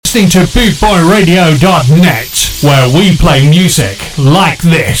listening to bootboyradio.net, where we play music like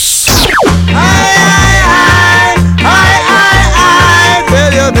this. I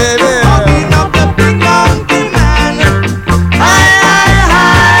tell you, baby. Open up the big mountain man.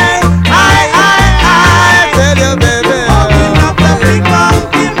 I tell you, baby. Open up the big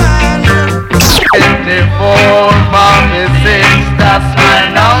mountain man. 5446, that's my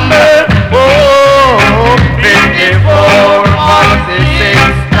number. Oh,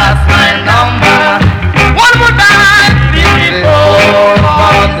 5446, that's my number. One more time.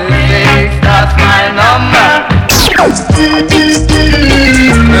 5446, that's my number.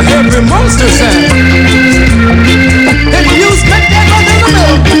 Every monster sound. If you use cut that on the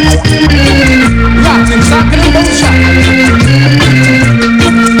middle. Rockin', sockin', motion.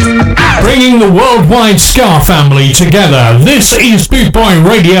 Bringing the worldwide ska family together, this is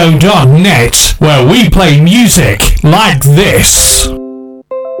bootboyradio.net, where we play music like this.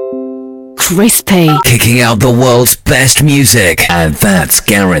 Crispy. Kicking out the world's best music, and that's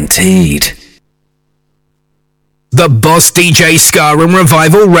guaranteed. The Boss DJ Ska and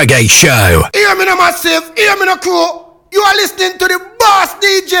Revival Reggae Show. Hear me no massive, hear me no crew. You are listening to the Boss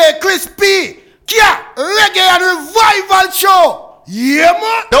DJ Crispy. Yeah, Reggae and Revival Show. Yeah,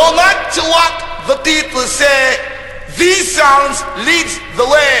 man. No matter what the people say, these sounds leads the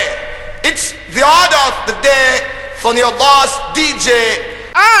way. It's the order of the day from your Boss DJ.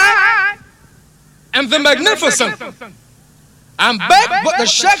 I am the Magnificent. I'm back with the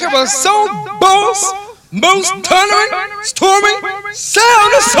Shackable Soul Boss, most thundering, storming,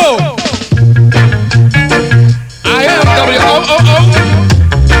 sound of soul. I am WOOO,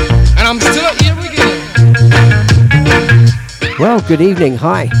 and I'm still here again. Well, good evening.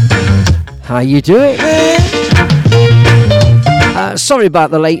 Hi. How you doing? Sorry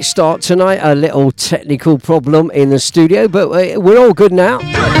about the late start tonight. A little technical problem in the studio, but we're all good now.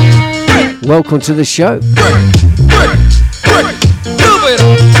 Welcome to the show.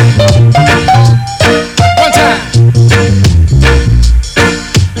 One time.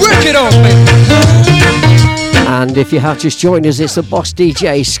 Work it on, baby. And if you have just joined us, it's the Boss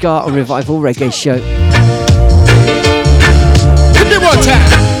DJ Ska and Revival Reggae Show. Hit me one time.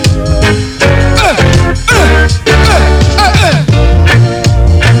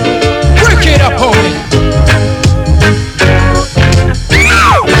 Work it up, homie.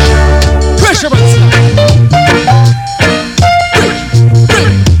 Pressure and slide.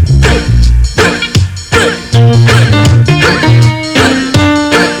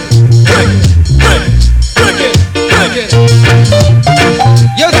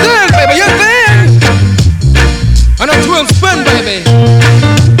 You're there, baby, you're there. And I'm twin spin, baby.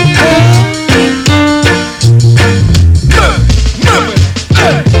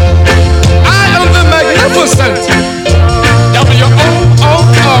 I am the Magnificent.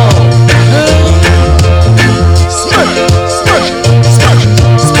 W-O-O-O. Smirch, smirch, smirch,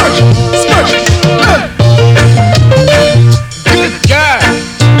 smirch, smirch. Good guy.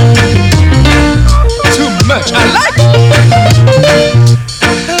 Too much. I like it.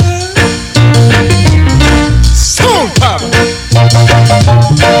 Soul power.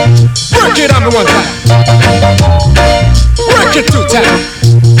 Work it on me one time. Work it 2 times.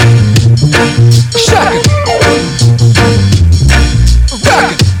 Shock it.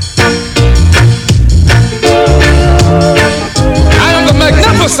 Rock it. I am the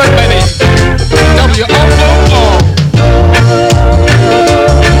Magnificent, baby. W-O-O-O.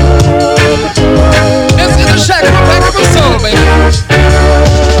 It's in the shack of a pack of a soul, baby.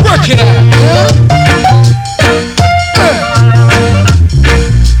 Work it out.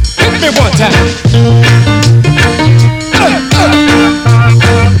 Hit me one time.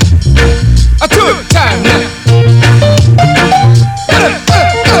 A 2 time now.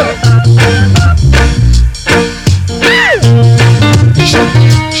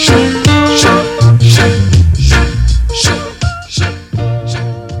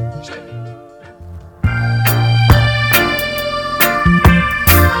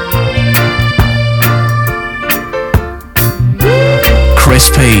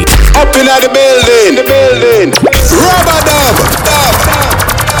 Crispy. Up in the building, Rubber dub.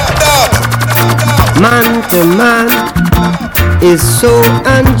 Man to man is so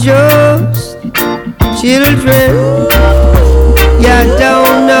unjust. Children, you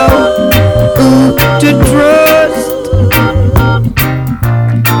don't know who to trust.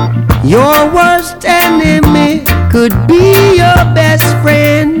 Your worst enemy could be your best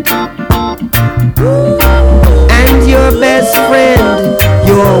friend. And your best friend,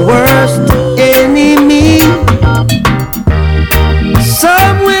 your worst enemy.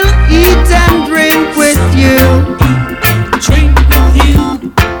 Some will eat and drink with you.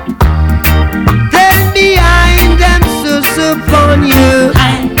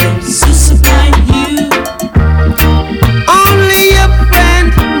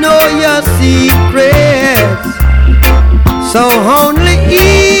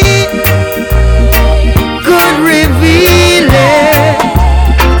 simply could reveal it.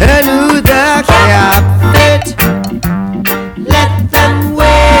 And who the cap fit, let them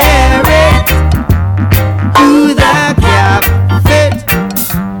wear it. Who the cap fit,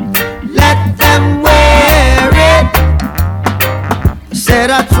 let them wear it. Said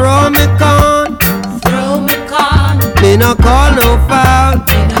I throw me con, me no call no foul.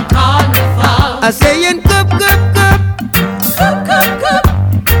 I saying cup, cup, cup, cup, cup, cup,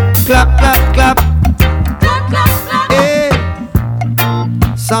 clap, clap, clap, clap, clap, clap. Hey.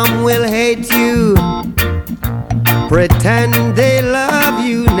 Some will hate you, pretend they love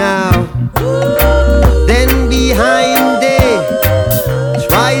you now. Then behind they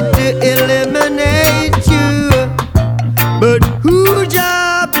try to eliminate you. But who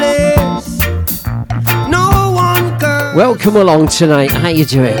jobless? No one can. Welcome along tonight. How you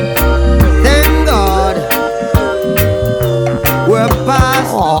doing? Thank God we're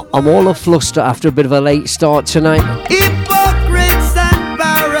past. Oh, I'm all afluster after a bit of a late start tonight. Hypocrites and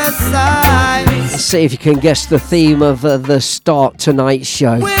parasites. Let's see if you can guess the theme of the start tonight's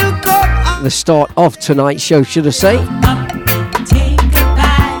show. Will come The start of tonight's show, should I say? and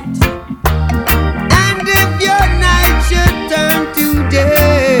if your night should turn to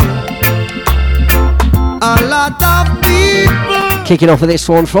day, a lot of people Kicking off with this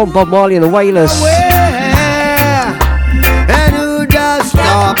one from Bob Marley and the Wailers. aware. And who does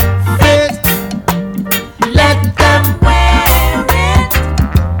stop it? Let them wear it.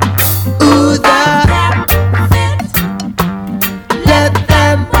 Who the let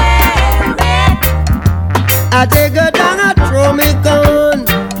them wear it. I take a down, I throw me gun.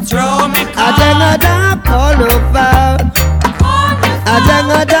 I take a down, I call no foul. I take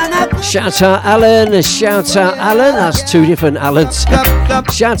a down, I Shout out Alan, shout out Alan. That's two different Alans. clap, clap.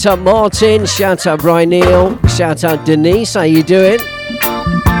 Shout out Martin, shout out Brian Neal, shout out Denise. How you doing?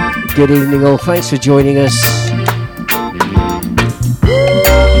 Good evening all. Thanks for joining us.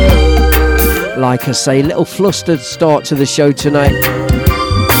 Like I say, little flustered start to the show tonight.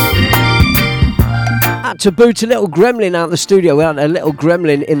 Had to boot a little gremlin out of the studio. We had a little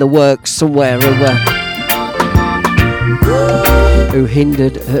gremlin in the works somewhere who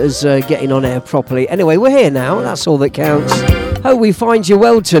hindered us getting on air properly. Anyway, we're here now. That's all that counts. Hope we find you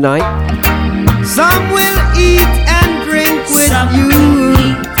well tonight. Some will eat and drink with you.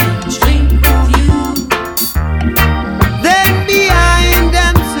 Then behind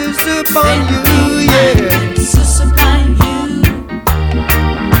them sus upon you, yeah.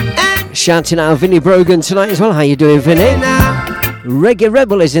 Shouting out Vinnie Brogan tonight as well. How you doing, Vinnie? Now, Reggae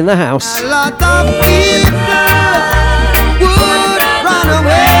Rebel is in the house. a lot of people would run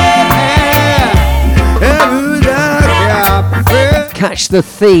away. And who the cap Catch the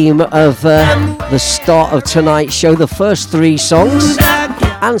theme of the start of tonight's show. The first three songs.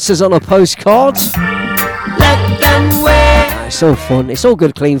 Answers on a postcard. let them wear. It's all fun. It's all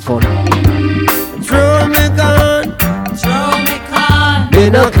good, clean fun. Throw me gun, me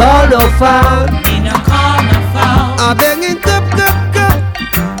no call no foul. I begging cup, cup, cup,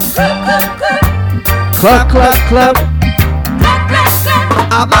 Club, club, club.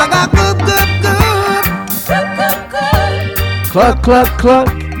 I beg a cup, cup, cup. Club, club, club.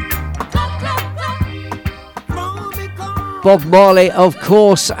 Bob Marley, of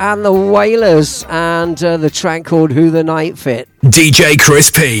course, and the Wailers, and the track called Who the Night Fit. DJ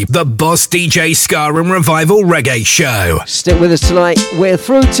Chris P, the Boss DJ Ska and Revival Reggae Show. Stick with us tonight. We're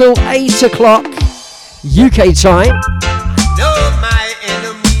through till 8 o'clock UK time. Know my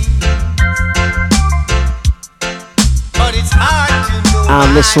enemy, but it's hard to know.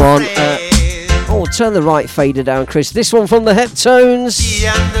 And this my one, friend. oh, turn the right fader down, Chris. This one from the Heptones. Be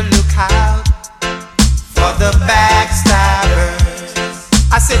on the lookout for the backstabbers.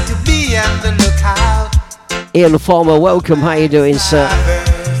 I said to be on the lookout. Ian Farmer, welcome. How you doing, sir?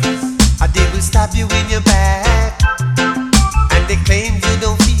 They will stab you in your back, and they claim you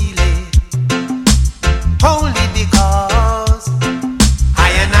don't feel it, only because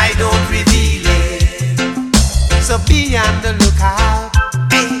I don't reveal it. So be on the lookout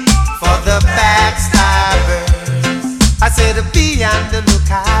for the backstabbers. I said be on the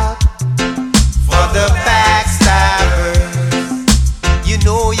lookout for the backstabbers. You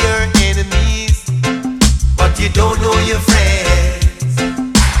know your enemies, but you don't know your friends.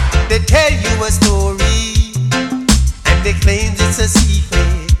 They tell you a story and they claim it's a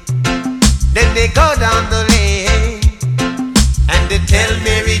secret. Then they go down the lane and they tell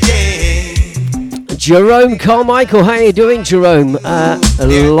Mary Jane. Jerome Carmichael, how you doing, Jerome? A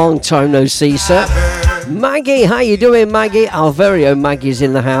long time no see, sir. Maggie, how you doing, Maggie? Our very own Maggie's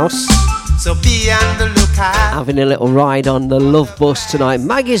in the house. So be on the lookout lookout. Having a little ride on the Love Bus tonight.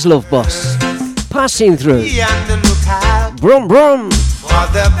 Maggie's Love Bus. Passing through. Be on the lookout Brum brum. for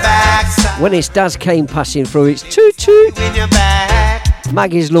the backside. When it's Daz Kane passing through, it's toot toot. When you're back,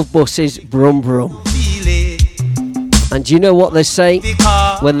 Maggie's Love Bus is brum brum. feel it. And do you know what they say?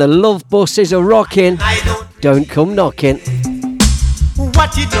 Because When the Love Buses are rocking, I don't come knocking.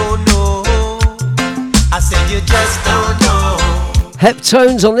 what you don't know. I said you just don't know.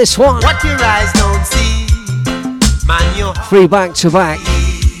 Heptones on this one. What your eyes don't see. Man, your heart 3 back to back.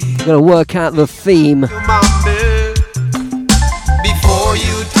 Gonna work out the theme. mumble before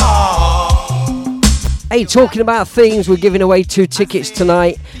you talk. Hey, talking about themes, we're giving away 2 tickets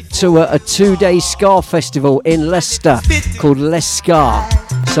tonight to a 2-day Ska festival in Leicester called Les Ska.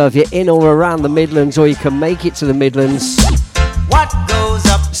 So if you're in or around the Midlands, or you can make it to the Midlands, What goes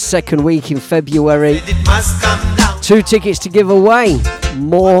up, second week in February, it must come down. 2 tickets to give away.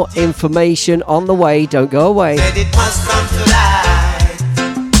 More information on the way, don't go away. Said it must come to light.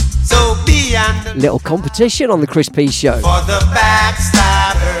 So be on the Little competition on the Chris P Show. for the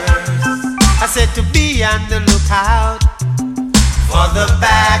backstabbers. I said to be on the lookout for the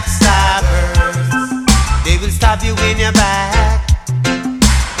backstabbers. They will stab you in your back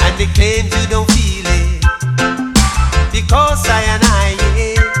and they claim you don't feel it. Because I and I,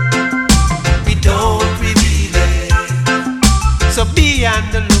 yeah, we don't reveal it. So be on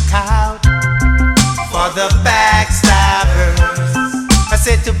the lookout for the backstabbers. I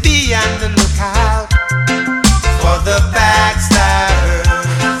said to be on the lookout for the backstabbers.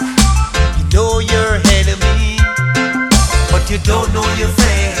 You know your enemy, but you don't know your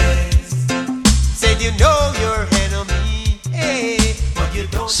friends. Said you know your enemy, hey, but you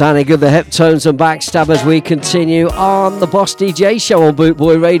don't. Sounding good, the Heptones and Backstabbers. We continue on the Boss DJ Show on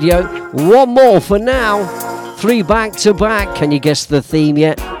Bootboy Radio. One more for now. 3 back to back. Can you guess the theme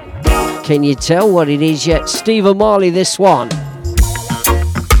yet? Can you tell what it is yet? Stephen Marley, this one.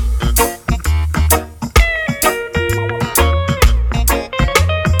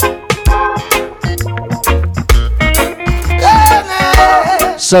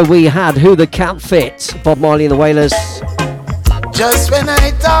 So we had Who the Cat Fit, Bob Marley and the Wailers. Just when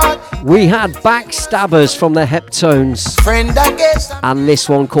I thought, We had Backstabbers from the Heptones. friend, I guess I And this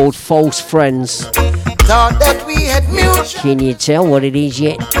one called False Friends. thought that we had mutual. Can you tell what it is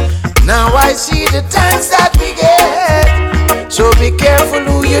yet? Now I see the times that we get. So be careful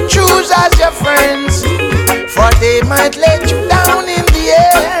who you choose as your friends, for they might let you down in the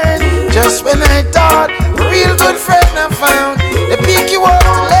end. Just when I thought a real good friend I found, they pick you up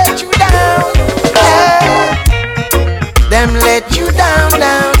and let you down. Yeah. Them let you down,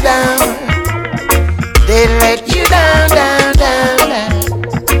 down, down. They let you down, down, down, down.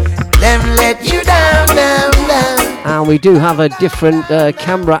 Them let you down, down, down. And we do have a different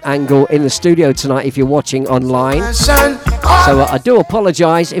camera angle in the studio tonight if you're watching online. Son, So I do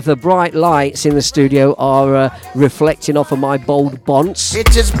apologise if the bright lights in the studio are reflecting off of my bold bonds.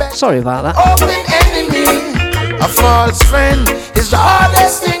 it is best. Sorry about that. Open enemy, a false friend is the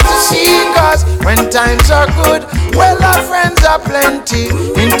hardest thing to see. Cause when times are good, well, our friends are plenty.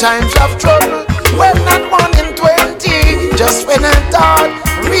 In times of trouble, well, not 1 in 20. Just when I thought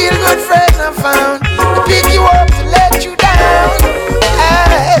a real good friend I found, to pick you up to let you down.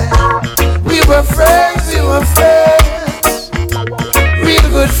 We were friends, we were friends. Real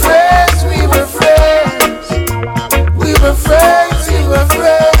good friends, we were friends. We were friends, we were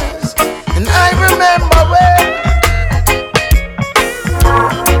friends. And I remember when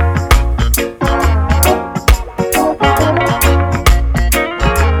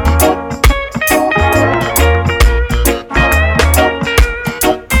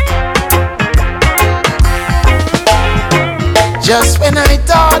just when I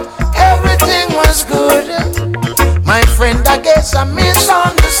thought everything was good, my friend, I guess I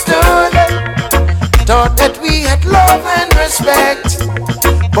misunderstood. Thought that we had love and respect,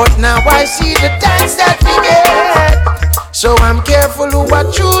 but now I see the times that we get. So I'm careful who I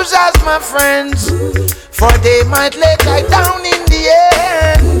choose as my friends, for they might let I down in the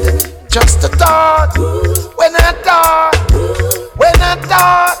end. Just a thought, when I thought,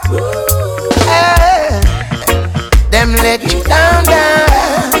 them let you down,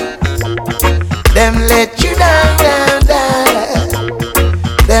 down. Them let you down, down, down.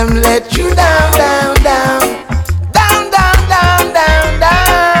 Them let you down, down, down. Down, down, down, down,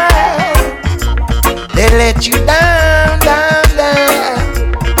 down. They let you down, down,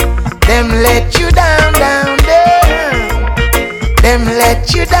 down. Them let you down, down, down. Them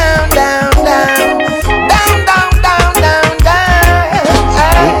let you down, down, down. Down, down, down, down,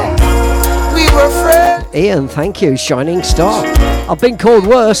 down. We were friends. Ian, thank you, Shining Star. I've been called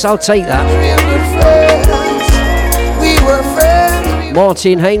worse, I'll take that. Real good friends.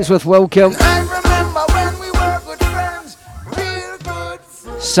 Martin Hainsworth, welcome. I remember when we were good friends, real good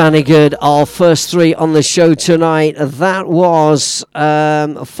friends. Sounding good. Our first three on the show tonight. That was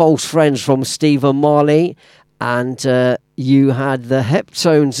False Friends from Stephen Marley. And you had the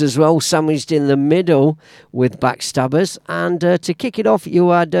Heptones as well, sandwiched in the middle with Backstabbers. And to kick it off, you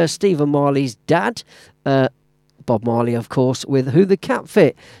had Stephen Marley's dad, Bob Marley, of course, with Who the Cat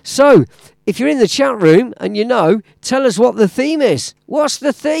Fit. So, if you're in the chat room and you know, tell us what the theme is. What's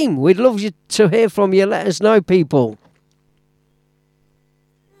the theme? We'd love you to hear from you. Let us know, people.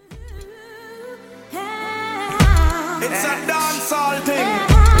 It's a dancehall thing.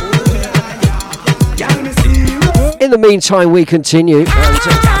 In the meantime, we continue. And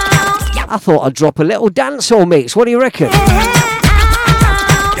I thought I'd drop a little dancehall mix. What do you reckon?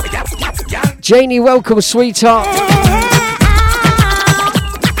 Janie, welcome, sweetheart.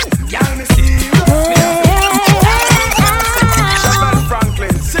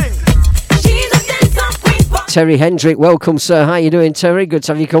 Terry Hendrick, welcome, sir. How you doing, Terry? Good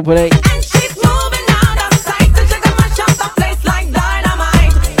to have you company.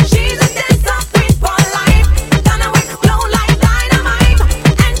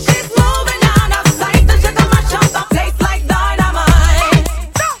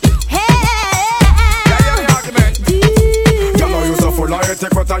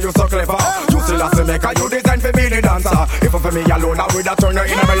 For me alone, I would have turned her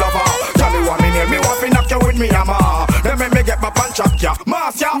in a me lover. Tell me what me need, me want to knock you with me hammer. Then make me get my punch up, yeah,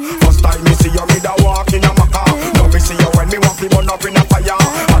 mass, yeah. First time me see you, me da walk in a maca. Now me see you when me want to burn up in a fire.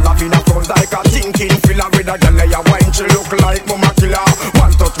 All up in a front like a thinking filler. With a girl ya wine, she look like mama killer.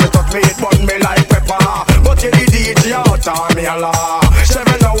 One touch me, it burn me like pepper. But you the DJ out on me a la. She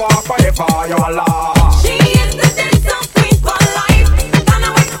will no walk forever, you a la. She is the dancer queen for life.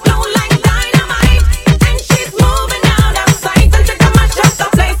 Gonna explode like dynamite. And she's moving out of sight. And she come and shut the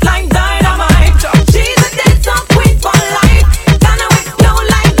place like dynamite. She's a dancer queen for life. Gonna explode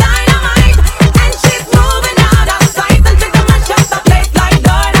like dynamite. And she's moving out of sight. And she come and shut the place like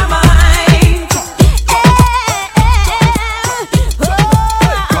dynamite.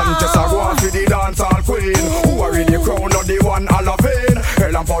 Contest I go on to the dancehall queen. Who are in the crown of the one all of it.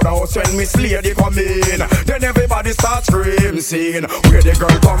 Hell and for the house when Miss Lady come in. Then everybody starts screaming, saying, where the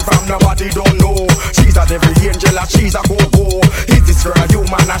girl come from, nobody don't know. She's a devil angel and she's a go-go. Is this girl a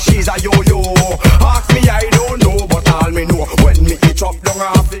human and she's a yo-yo? Ask me, I don't know, but all me know when me eat up down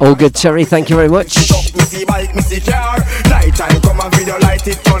off it. All good, Terry, thank you very much. Me see bike, me see car. Night time come and video light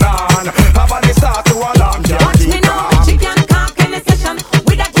it turn on. Have a start to alarm, Watch me now, she can conk in the session.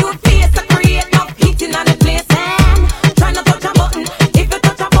 With a cute face to create enough heating on the place. And try not touch a button. If you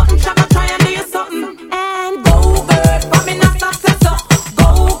touch a button, Shabba try and do you something. And go girl, for me not successor. Go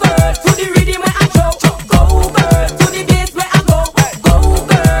girl, to the rhythm where I throw. Go girl, to the bass where I go. Go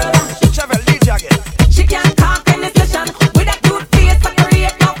girl. She can conk in the session. With a cute face to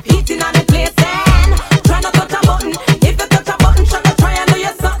create enough heating on the place. And try not touch a button. If you touch a button, Shabba try and do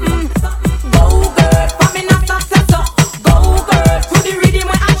you something. Go girl, for me not successor. Go girl, to the rhythm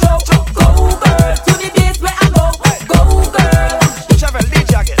where I throw. Go girl, to the bass where I go. Go girl.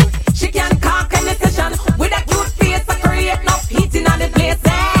 She can conk in the session. With a cute face to create enough heating on the place.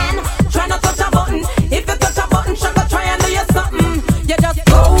 And try not touch a button. If you touch a button, Shabba try and do you something. You just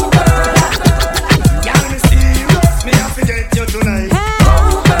go girl. Y'all me serious, me have to get you tonight. Go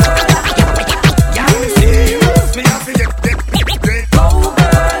girl. Y'all me serious, me have to get Go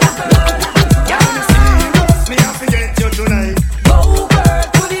girl. Y'all me serious, me have to get you tonight. Go girl,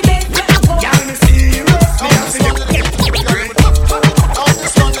 to the bass where I go. Y'all me serious, me have to get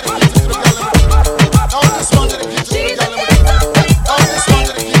She's a dancer queen for life.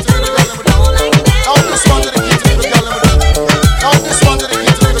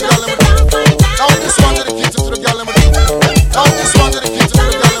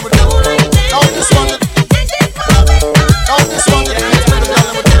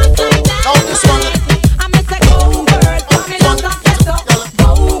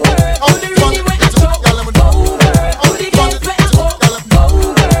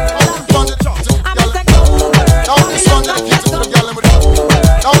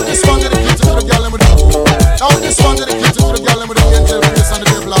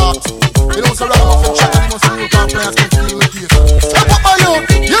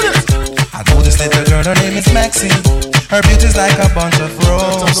 Gonna explode like I know this little girl, her name is Maxine. Her beauty's like a bunch of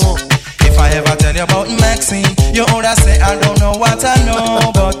roses. If I ever tell you about Maxine, you would say I don't know what I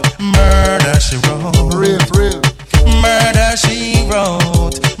know, but murder she wrote. Real. Murder she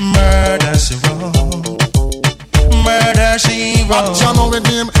wrote. Murder she wrote. Murder she wrote. Action with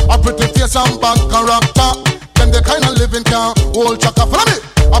him, a pretty face and bad character. Them the kind of living can hold track chaka, follow me.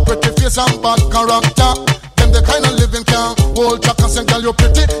 A pretty face and bad character. Them the kind of living can hold chaka, say girl you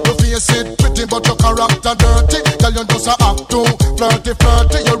pretty. Your face it pretty, but your character dirty. Girl you just a act too flirty,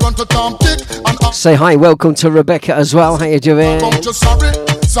 flirty. You run to Tom Dick and say hi, welcome to Rebecca as well. How you doing?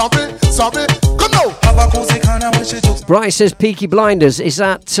 Sorry, come now. Bright says Peaky Blinders. Is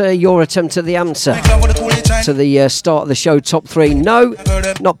that your attempt at the answer to the start of the show? Top 3? No,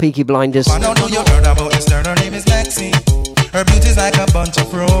 not Peaky Blinders. I don't know you heard about this girl. Her name is Maxine. Her beauty's like a bunch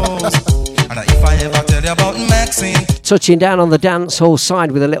of roses. And if I ever tell you about Maxine, touching down on the dance hall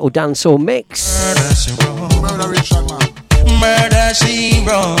side with a little dance hall mix. Murder she wrote. Murder she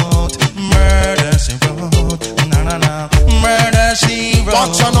wrote. Murder she wrote. Na na na. Murder she wrote.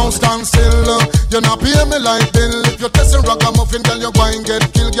 Watch her now stand still. You not pay me like bill. If you're testing ragamuffin, girl, you go and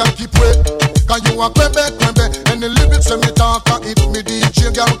get killed. Girl, keep wait. Cause you a crembe. And the lyrics when me talk, it me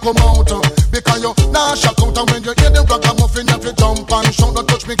DJ, girl, come out. Because you nah shock out. And when you hear the ragamuffin, you have to jump and shout. Don't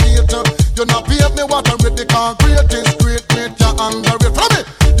touch me gate. You not pay me water with the concrete. It's great, great, you underrate. From me,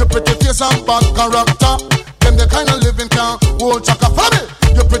 you pretty face and bad character. Them the kind of living can hold chaka. From me,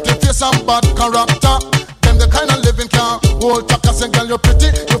 you pretty face and bad character. Them the kind of living can hold chaka. Say girl you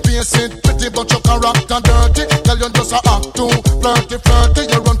pretty, you face it pretty, but your character dirty. Girl you just a act too flirty, flirty.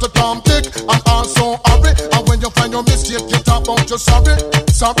 You run to Tom Dick and also hurry. And when you find your mistake, you talk about you sorry.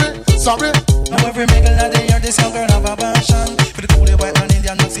 Now every mingle of the year, this young girl have a passion for the coolie white man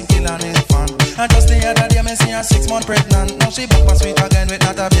Indian mixing kill and it's fun. And just the other day, me see her 6 months pregnant. Now she back my sweet again with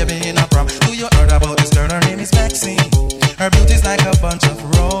not a baby in a prom. Do you heard about this girl? Her name is Maxine. Her beauty's like a bunch of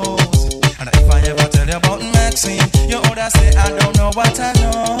roses. And if I ever tell you about Maxine, you oughta say I don't know what I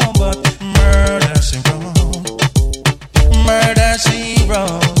know, but murder she wrote. Murder she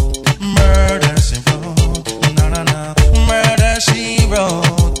wrote. Murder she wrote. Na na na. Murder she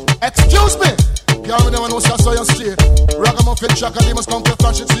wrote. Excuse me. You already know what's so you straight. Ragamuffin track and they must come to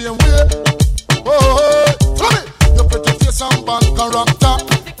flash it same way. Oh, follow me. You pretty face and bad character.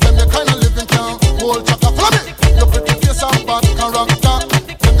 Them the kind of living can hold chaka. Follow me. You pretty face and bad character.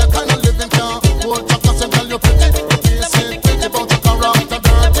 Them the kind of living can hold chaka. Say girl you pretty, you face it pretty, but your character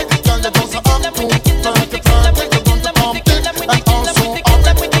dirty. Girl you just a act too flirty, flirty. You don't to Tom Dick and also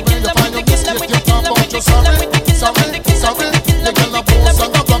hurry. When you find your mistake, you talk about you sorry. The girl a pose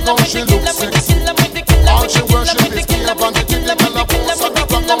and a brag out, she looks sexy. All she worship is me up on the thing. The girl a pose and a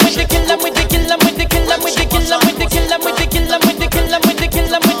brag out, she looks with the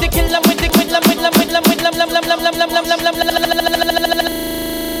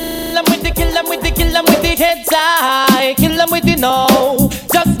heads high, kill them with the no.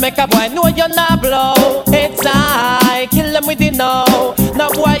 Just make a boy know you're not blow. Heads high, kill them with the no. No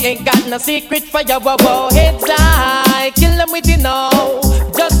boy ain't got no secret for your woe. Heads high, kill them with the no.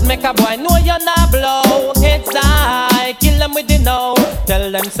 Just make a boy know you're not blow. Heads high, kill them with the no.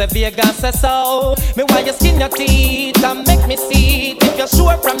 Tell them say Vegas say so. Me why you skin your teeth and make me see it. If you're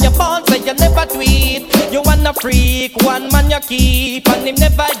sure from your bones say you never tweet. You wanna freak, one man you keep, and him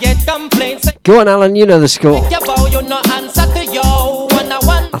never get complaints. Go on, Alan, you know the score. You no answer to yo.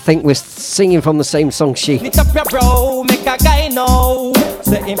 I think we're singing from the same song sheet. Knit up your bro, make a guy know.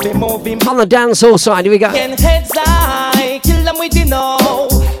 Say him be moving. On the dance hall side, here we go. Heads high, kill them with the no.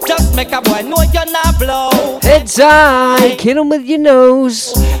 Just make a boy know you're not blow. Heads high, kill them with your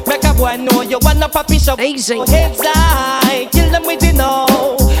nose. Make a boy know you wanna puppy shop. Easy. Heads high, kill them with the no.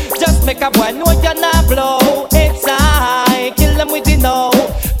 Just make a boy know you're not blow. Heads high, kill them with the no.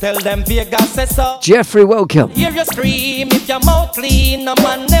 Tell them Vegas says so. Jeffrey, welcome. Hear you scream if your mouth clean. No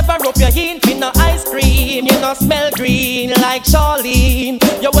man never rub your hint in no ice cream. You no smell green like Charlene.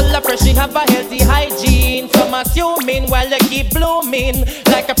 You will have fresh, you have a healthy hygiene. Some assuming while you keep blooming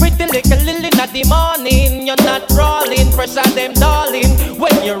like a pretty little lily in the morning. You're not crawling, pressure them darling.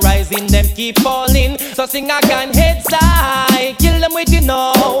 When you're rising, them keep falling. So sing again, heads high, kill them with the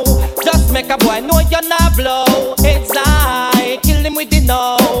no. Just make a boy know you're not blow. Heads high, kill them with the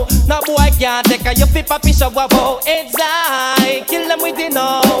no. No boy can't take a you flip a fish of wow. Heads high, kill them with the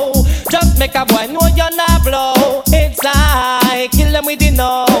no. Just make a boy know you're not blow. Heads high, kill them with the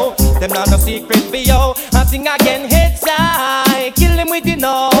no. Them not no secret for you. And sing again, heads high, kill them with the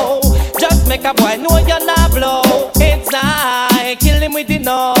no. Just make a boy know you're not blow. Heads high, kill them with the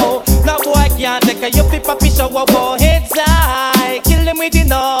no. No boy can't take a you flip a fish of wow. Heads high, kill them with the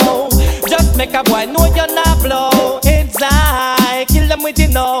no. Just make a boy know you're not blow. Heads high, kill them with the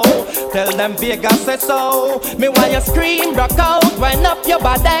no. Tell them Vegas say so. Me why you scream, rock out, wind up your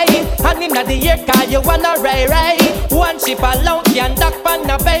body. And inna the air car you wanna ray. One ship alone can duck pan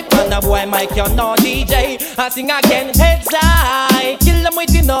a vape. And a boy Mike you no DJ. And sing again, heads high, kill them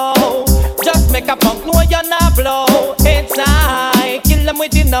with the no. Just make a punk know you're not blow. Heads high,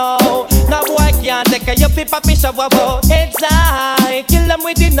 with you now. Now boy can't take a yuppie papi shower about. Heads high, kill them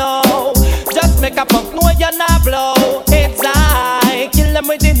with you now. Just make a punk know you're not blow. Heads high, kill them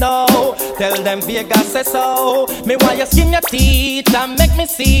with you now. Tell them Vegas say so. Me want you skin your teeth and make me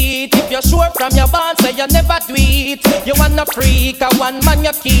see it. If you're sure from your bond, say you never do it. You wanna freak, a one man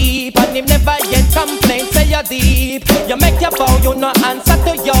you keep, and him never yet complain, say you're deep. You make your bow, you no answer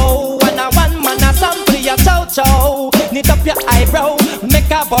to yo. And a one man a sample your chow chow. Knit up your eyebrow, make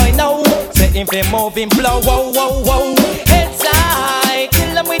a boy know. Say him fi moving blow, whoa, whoa, whoa. Heads high,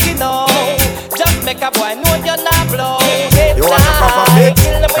 kill them with you know. Just make a boy know you're not blow. Heads You want a proper fix?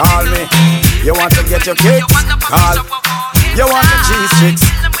 Call me. You want to get your kicks? Call. You want the cheese chicks?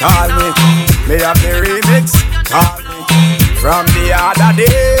 Call me. Me have the remix? Call me. From the other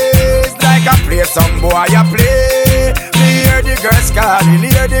days, like I play some boy I play. Me hear the girls calling,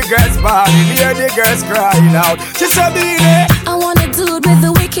 hear the girls bawling, hear the girls crying out. She said, "Baby, I want a dude with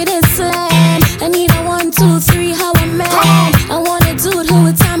the wickedest slam. I need a 1, 2, 3, how a man. I want a dude who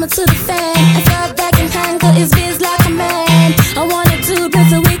would time it to the fan. I thought that can handle his biz like a man. I want a dude with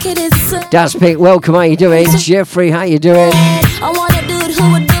the wickedest slam. Das Pick, welcome, how you doing? Jeffrey, how you doing? I want a dude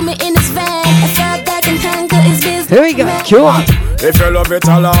who would do me in his van. I thought that can handle his biz. Here we go, come on. if you love it,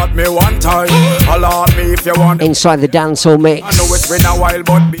 alert me one time. Alert me if you want." Inside the dancehall mix. I know it's been a while,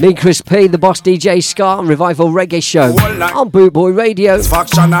 but me, Chris P, the Boss DJ Ska Revival Reggae Show on Boot Boy Radio.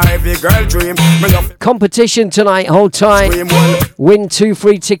 Faction of every girl dream. Me love Competition tonight, hold tight. Win 2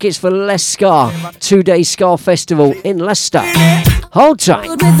 free tickets for Les Ska 2-day Ska Festival in Leicester. Hold tight.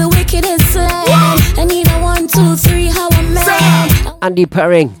 With the wickedest slam. I need a 1, 2, 3, how a man. Andy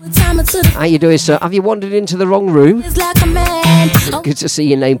Perring, Time it to the how you doing, sir? Have you wandered into the wrong room? biz like a man. Good to see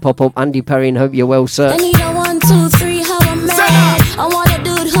your name pop up, Andy Perring. Hope you're well, sir. I need a 1, 2, 3, how a man. I want a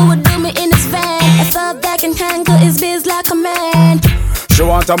dude who would do me in his van. I thought that can handle his biz like a man. She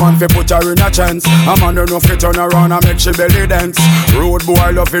want a man fi put her in a chance. A man don't know fi turn around and make she belly dance. Rude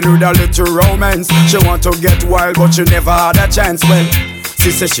boy loving with a little romance. She want to get wild but she never had a chance. Well, she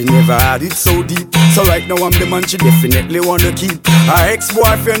said she never had it so deep. So right now I'm the man she definitely wanna keep. Her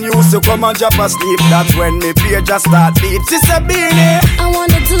ex-boyfriend used to come and drop asleep. That's when me page just start beat. She said, "Beanie, I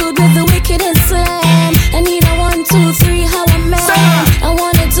want a dude with the wickedest slam. I need a 1, 2, 3, how a man. I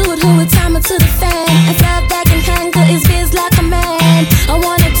want a dude who would time it to the fan. I thought that can handle his biz like a man. I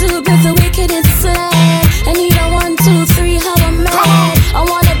want a dude with the wickedest slam. I need a 1, 2, 3, how a man. I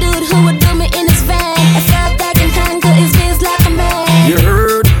want a dude who would do me in his van. I thought that can handle his biz like a man. you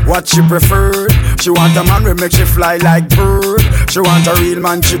heard what she preferred. She want a man who make she fly like bird. She want a real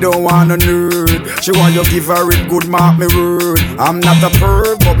man, she don't want a nerd. She want you give her it good, mark me word. I'm not a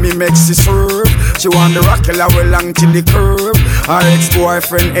perv, but me makes she serve. She want the rock killer well long till the curve. Her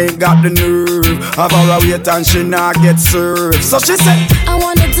ex-boyfriend ain't got the nerve. Have her a wait and she not get served. So she said, I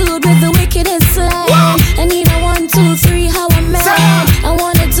want a dude with the wickedest slam. I need a 1, 2, 3, how a man. I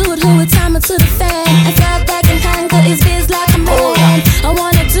want a dude who would time it to the fan. I thought that can handle his biz like a man. I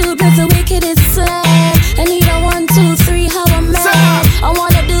want a dude with the wickedest slam. I need a 1, 2, 3, how a man. I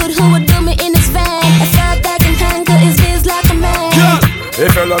want a dude who would do me in his van. I thought that can handle his biz like a man.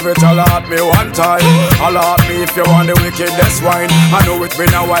 if you love it, alert me one time. Alert me if you want the wickedest wine. I know it's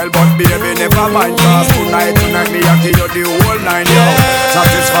been a while, but baby, never mind. Cause tonight me I give you the whole 9, yo.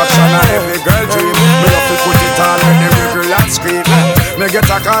 Satisfaction of every girl dream. Me love to put it all in every girl and scream. Me get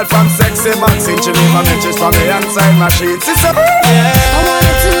a call from sexy Maxine. She leave a message from me inside machine. She said, I want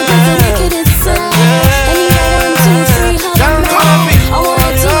a dude with the wickedest slam. I need a 1, 2, 3, how a man. I want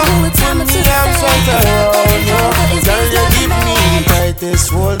a dude who would time it to the fan. I thought that can handle his biz like a man. Tightest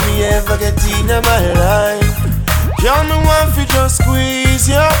hold me ever get in my life. Y'all me want fi just squeeze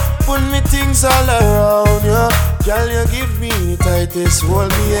ya, put me things all around ya. Y'all you give me the tightest hold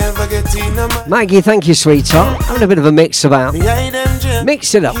me ever get in my. Maggie, thank you, sweetheart. Having a bit of a mix about. Behind them gym,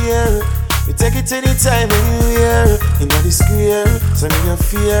 Mix it up. here. You take it anytime anywhere. In the square, so me no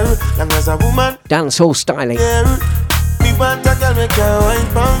fear. Long as a woman Dancehall styling. here. Me want a girl make her wine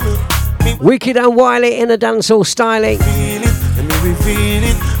for me. Me Wicked and Wiley in a dancehall styling. feel it, and me reveal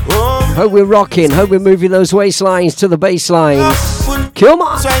it. Oh, Hope we're rocking. Hope we're moving those waistlines to the basslines. Come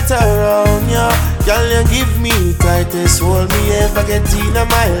on. right around ya, girl, you give me tightest hold me ever get in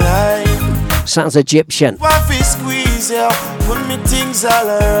my life. Sounds Egyptian. Want fi squeeze ya, put me things all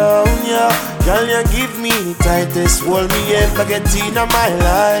around ya, girl, you give me the tightest hold me ever get in my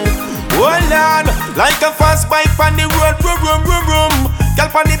life. Hold on, like a fast bike on the road, vroom vroom vroom vroom. Girl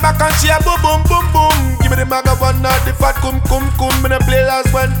on the back and she a boom boom boom boom. Give me the maga one, not the fat cum cum cum. Me no play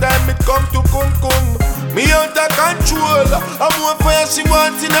last one time, it come to cum cum. Me out of control. I'm more fire she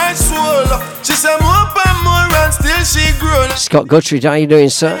wants in her soul. She say more and more and still she grown. Scott Guthrie, how you doing,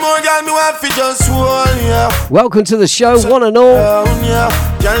 sir? More girl me want fi just hold, yeah. Welcome to the show, one and all.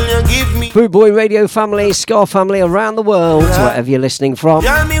 Girl you give me. Boot Boy Radio family, Scar family around the world, wherever you're listening from.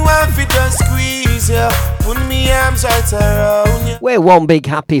 Girl me want fi just squeeze, yeah. Put me arms right around you. We're one big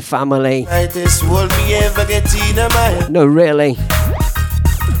happy family. This hold me ever get in my. No, really.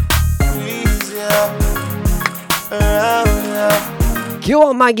 Please, yeah. Around, yeah. Go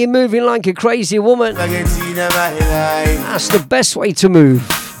on, Maggie, moving like a crazy woman. That's the best way to move.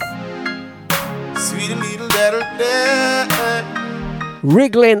 Sweet little little day.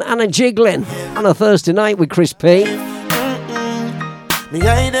 Wriggling and a jiggling on a Thursday night with Chris P. Me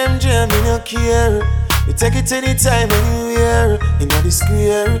hide them jam, me no care. You take it anytime, anywhere. In the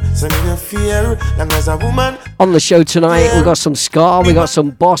square, so me no fear. Long as a woman. On the show tonight, we got some ska, we got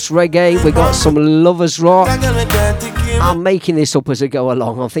some boss reggae, we got some lovers rock. I'm making this up as I go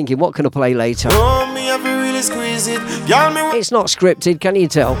along. I'm thinking, what can I play later? Oh, me have to really squeeze it. It's not scripted, can you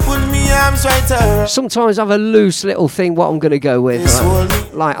tell? Put me arms right around. Sometimes I have a loose little thing what I'm going to go with.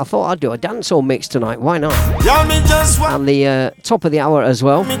 Like, I thought I'd do a dancehall mix tonight. Why not? And the top of the hour as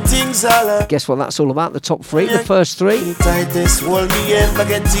well. Guess what that's all about? The top three, the first three.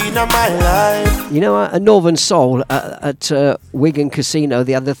 You know, a Northern Soul at Wigan Casino,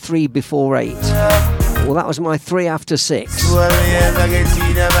 they had the 3 before 8. Well, that was my 3 after 6.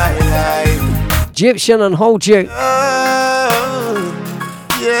 Egyptian and Hold You. Oh,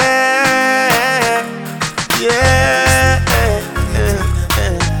 yeah, yeah.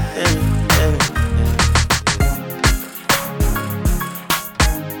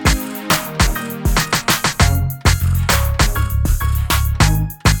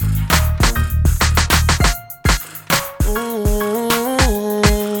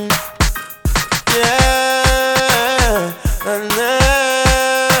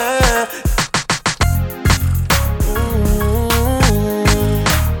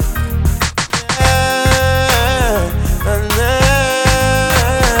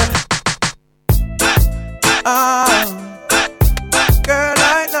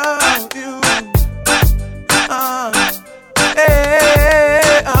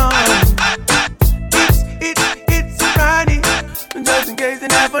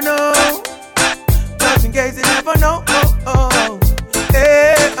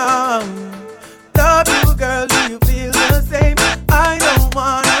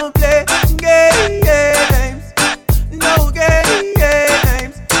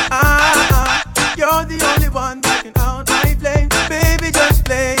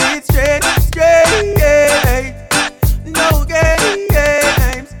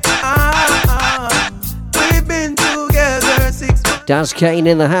 Daz Kane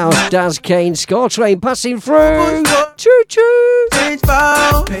in the house. Daz Kane, Scar Train passing through. Choo choo.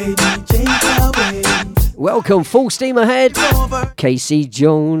 Welcome, full steam ahead. Casey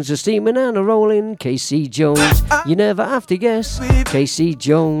Jones, a steaming and a rolling. Casey Jones, you never have to guess. Casey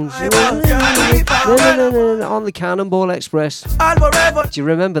Jones, on the Cannonball Express. Do you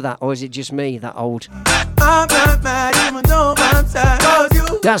remember that, or is it just me, that old?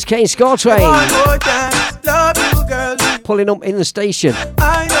 Daz Kane, Scar Train. Pulling up in the station.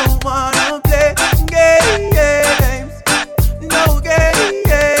 I don't wanna play games. No games.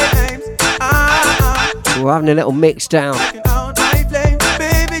 We're having a little mix down.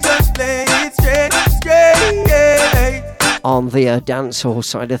 Baby, just play it straight. On the dancehall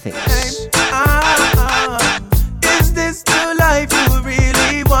side of things. Is this the life you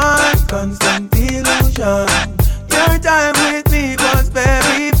really want? Constant illusion. Your time with me was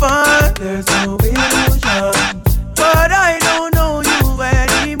very fun. There's no illusion. But I don't know you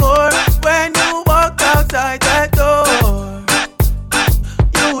anymore. When you walked outside that door,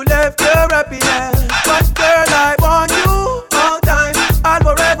 you left your happiness. But girl, I want you all time. I'll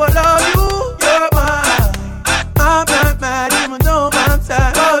forever love you. You're mine. I'm not mad even though I'm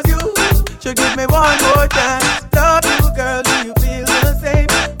sad. 'Cause you should give me one more chance. Love you, girl, do you feel the same?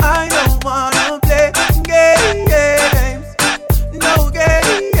 I don't wanna play games. No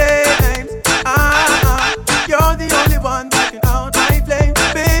games.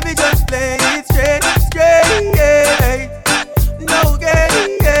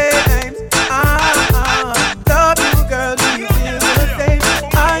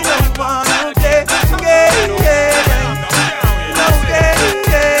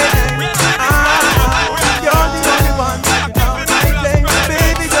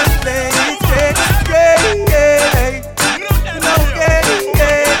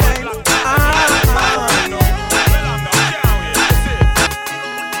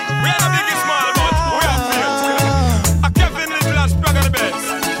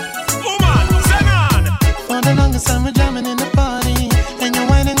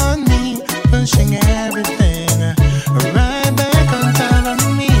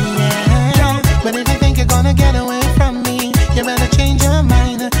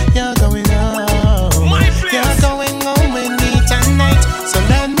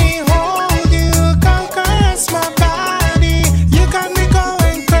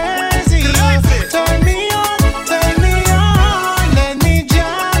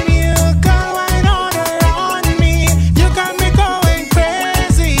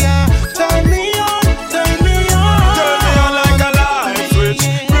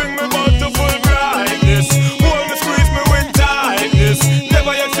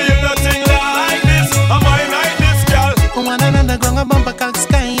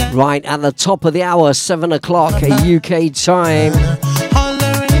 Right at the top of the hour, 7 o'clock UK time.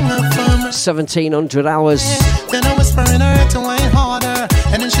 1700 hours. Then I was whispering her to wine harder,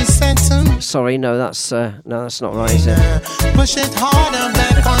 and then she said to me, sorry, no, that's not right, is it? push it harder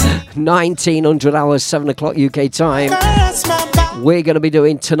back on. 1900 hours, 7 o'clock UK time. We're going to be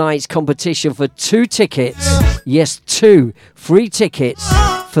doing tonight's competition for 2 tickets. Yes, 2 free tickets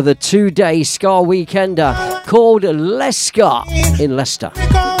for the 2-day Ska Weekender called Les Ska in Leicester.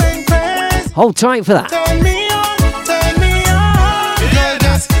 Hold tight for that. Turn me on. Girl,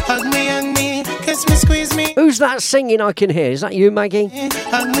 just hug me, kiss me, squeeze me. Who's that singing I can hear? Is that you, Maggie?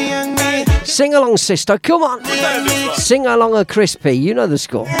 Hug me. Sing along, sister. Come on. Sing along a crispy. You know the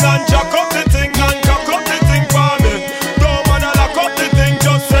score.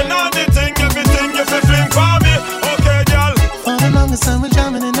 So we're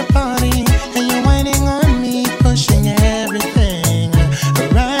jamming in the party, and you're whining on me, pushing everything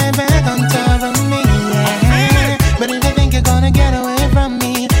right back on top of me, yeah. But if you think you're gonna get away from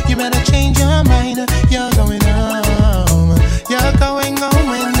me, you better change your mind. You're going home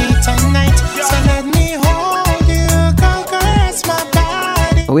with me tonight. So let me hold you, caress my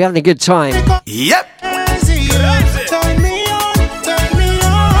body. Are we having a good time? Yep. Turn me on.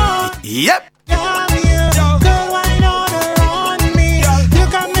 Yep.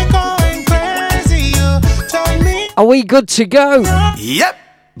 Are we good to go? Yep,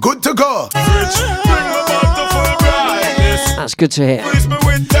 good to go. That's good to hear. Hug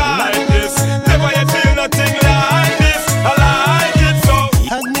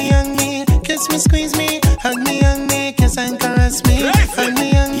me, kiss me, squeeze me. Hug me, kiss and caress me. Hug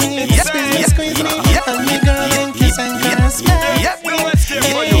me, squeeze me. Hug me, girl, and kiss and caress me. Yep,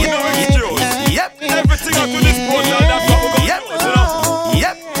 everything up to this point, that's what we're going to do.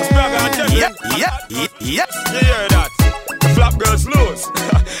 Yep. You hear that? The flap girls loose.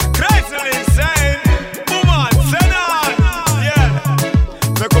 Crazy insane. Woman, send on. Yeah.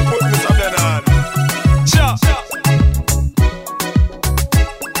 Make a put this up then on. Sure.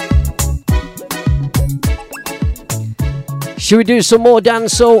 Should we do some more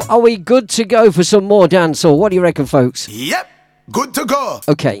dancehall? Are we good to go for some more dancehall? What do you reckon, folks? Yep, good to go.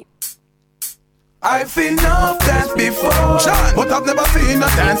 Okay. I've seen enough dance before, but I've never seen a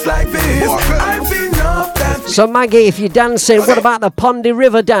dance like this. I've seen enough dance. So Maggie, if you're dancing, what about the Pondy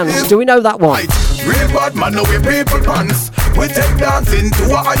River dance? Do we know that one? Real bad man, no we people pants. We take dancing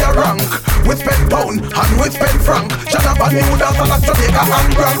to a higher rank. We spend pound and we spend franc. Shut up and you dance like Jamaica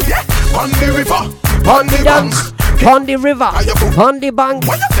and Grand. Yeah, Pondy River, Pondy Bank, Pondy River, Pondy Bank.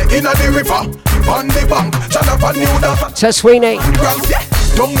 In the river, Pondy Bank. Shut up and you dance. Tess Sweeney.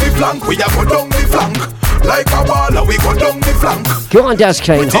 Down the flank, we a go down the flank. Like a baller, we go down the flank. Go on, Daz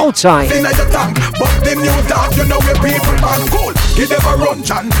Kane, hold tight. In the tank, but the new dance, you know where people can cool. Give them a run,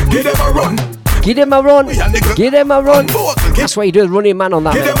 John, give them a run. Give them a run, give them a run. That's why you do the running man on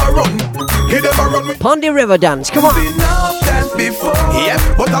that. Give them a run, give them a run. Pondy River dance, come on. Yeah,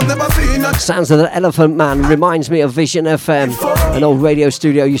 but I've never seen it. Sounds of the Elephant Man reminds me of Vision FM, an old radio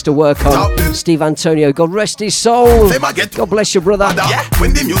studio I used to work on. Steve Antonio, God rest his soul. God bless you, brother. Yeah,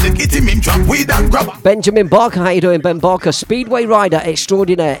 when the music hit him drop, we done grab. Benjamin Barker, how you doing, Ben Barker? Speedway rider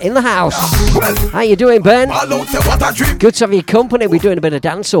extraordinaire in the house. How you doing, Ben? Good to have your company. We're doing a bit of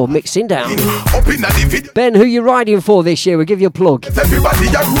dancehall, mixing down. Ben, who you riding for this year? We'll give you a plug.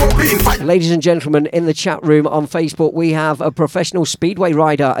 Ladies and gentlemen, in the chat room on Facebook, we have a professional speedway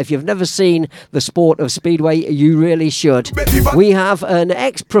rider. If you've never seen the sport of speedway, you really should. We have an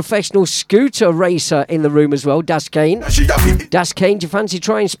ex-professional scooter racer in the room as well, Das Kane. Das Kane, do you fancy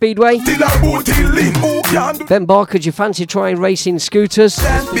trying speedway? Ben Barker, do you fancy trying racing scooters?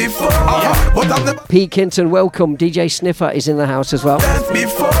 P. Kinton, welcome. DJ Sniffer is in the house as well.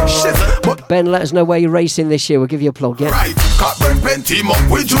 Ben, let us know where you're racing this year. We'll give you a plug, yeah? Right, Cockburn pen team up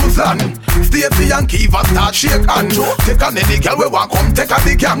with Juice Land. Stacey and Kiva start shake hand. Take on any girl we want come take a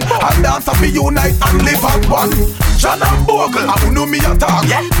the gang. And dance up we unite and live at one. John and Bogle, I know me attack.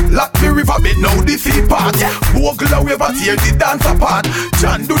 Lock the river bed now the sea part. Bogle away but here the dance apart.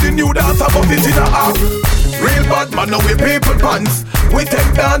 John do the new dance above it in a half. Real bad man now we people pants. We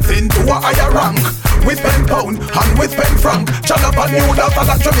take dancing to a higher rank. We spend pound and we spend franc. John up a new dance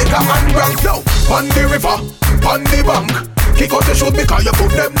like Jamaica and Grand. Now, on the river, on the bank. Kick out the shoot because you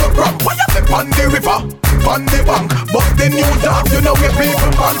put them no cramp. Why you say on the river, on the bank? But the new dance, you know we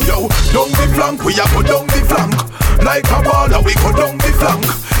people pan. Yo, down the flank, we a go down the flank. Like a baller, we go down the flank.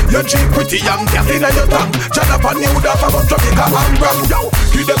 You cheap pretty young, gas in your tank. John up a new dance about Jamaica and Grand. Yo,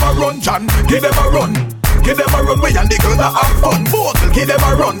 give them a run, John, give them a run. Give them a run, we and the girls a have fun. Both, give them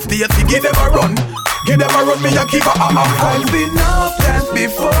a run, Stacey, give them a run. Give them a run, me and keep a have fun. I've been off dance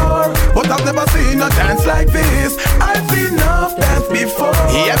before, like this. I've seen enough dance before.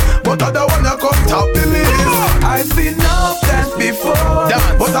 Yep, but other one a come top the list. I've seen enough dance before.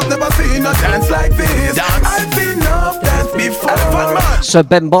 Dance. But I've never seen a dance like this. Dance. I've seen enough dance before. So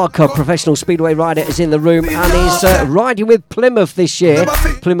Ben Barker, professional speedway rider, is in the room and he's riding with Plymouth this year.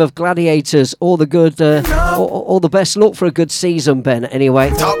 Plymouth Gladiators. All the good, all the best luck for a good season, Ben.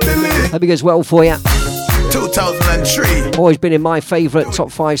 Anyway, hope it goes well for you. 2003. Always been in my favourite top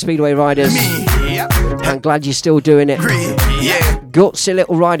 5 speedway riders. I'm glad you're still doing it. Yeah. Gutsy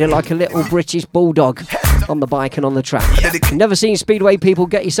little rider like a little British bulldog on the bike and on the track. Never seen speedway people.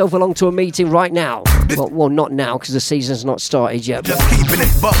 Get yourself along to a meeting right now. Well, not now because the season's not started yet. Just keeping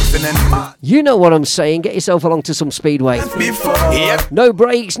it bumping and you know what I'm saying. Get yourself along to some speedway. No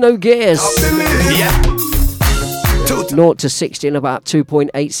brakes, no gears. 0 to 60 in about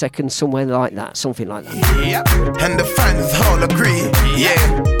 2.8 seconds, somewhere like that, something like that. Yep, and the fans all agree. Yeah,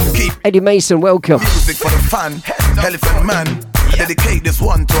 keep Eddie Mason, welcome. Music for the fan, Elephant Man. Dedicate this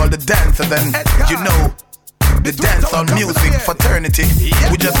one to all the dancers and you know the dance on music fraternity.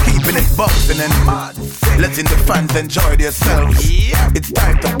 We just keeping it bumping and letting the fans enjoy themselves. It's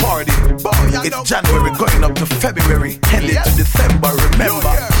time to party. It's January going up to February, heading to December.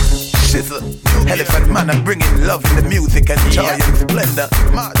 Remember. Shizzle, Elephant Man, I'm bringing love in the music and joy and splendor.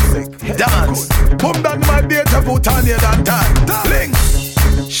 Dance, boom down my data, put on your time. Bling,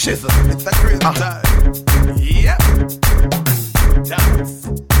 Shizzle, it's a great time. Yeah, dance.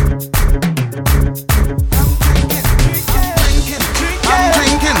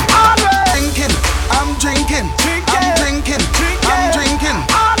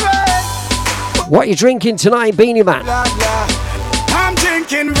 What are you drinking tonight, Beanie Man? I'm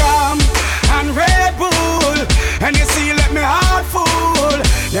drinking rum and Red Bull, and you see, let me heart full.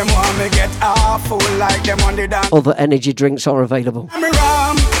 Them want me get awful like them on the dance. Other energy drinks are available. Me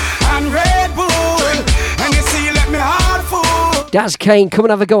rum and Red Bull, and you see, let me heart full. Daz Kane, come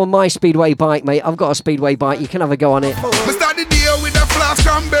and have a go on my speedway bike, mate. I've got a speedway bike. You can have a go on it. We start the day with a flask,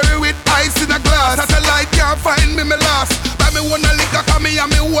 cranberry with ice in a glass. Satellite can't find me last. Buy me one a liquor, cause me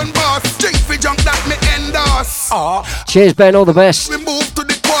and me one boss. Drink for junk that me endorse. Cheers, Ben. All the best. We move to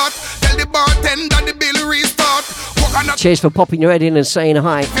the quad. Tell the bartender the bill restart. Cheers for popping your head in and saying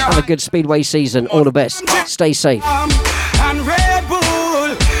hi. Have a good speedway season. All the best. Stay safe. And Red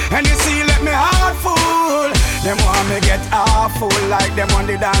Bull, and you see, let me heart full. Them want me get awful like them on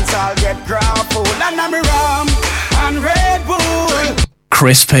the dance, I'll get grappled. And I'm rum and Red Bull.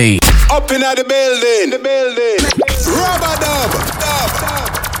 Crispy. Up in the building. Rubber dub.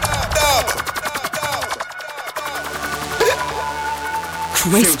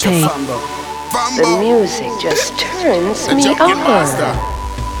 Crispy. The music just turns me on.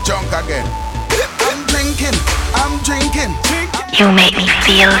 Junk again. I'm drinking. You make me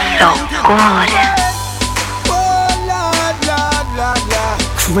feel so good.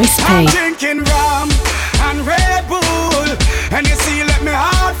 Crispy. I'm drinking rum and Red Bull, and you see, let me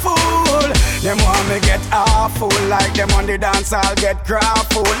heart full. Them want me get awful like them on the dance, I'll get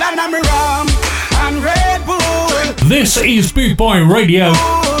grappled. And I'm rum and Red Bull. This is Boot Boy Radio.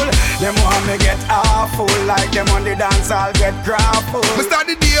 Them want me get awful like them on the dance, I'll get grappled. We start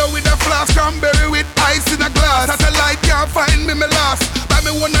the day with a flask, cranberry with ice in a glass. Satellite can't find me last. Buy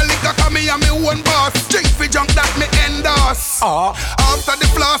me one a liquor, cause me and me one boss. Drink for junk that me endorse. After the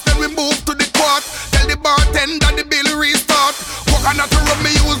flask, then we move to the quad. Tell the bartender the bill restart. Coconut rum me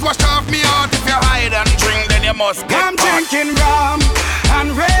use, wash off me heart. If you hide and drink, then you must get I'm drinking rum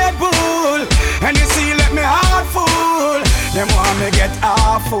and Red Bull, and you see, let me heart full. Them want me get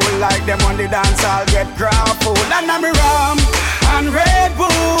awful like them on the dance, I'll get grappled. And I'm rum and Red Bull,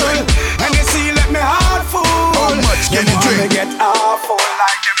 and you see, let me heart full. How much can you drink? Me get awful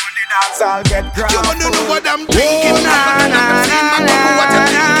like them on the dance, I'll get grappled. You wanna know what I'm drinking? What you're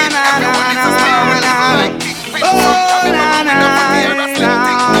thinking? Everyone is a star when it's like King Prince.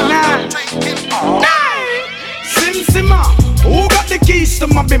 Sim Simma, who got the keys to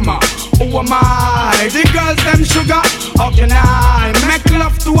my bimmer? Who am I? The girls them sugar. How can I make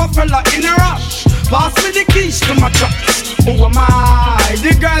love to a fella in a rush? Pass me the keys to my trucks. Who am I?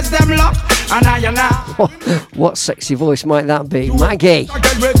 The girls them love. And I and I. What sexy voice might that be? Maggie. I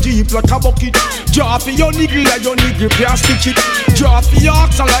get red deep like a bucket. Draw for your niggle like your niggle, can't stitch it. Draw for your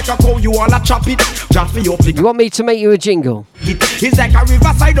oxen like a cow, you wanna chop it. Draw for your pig. You want me to make you a jingle? It's like a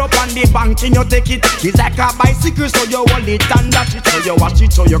riverside up on the bank and you take it. It's like a bicycle, so you hold it and dash it. So you wash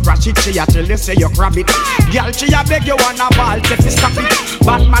it, so you crash it. She a tell you say you grab it. Girl, she a beg you wanna ball, take it, stop it.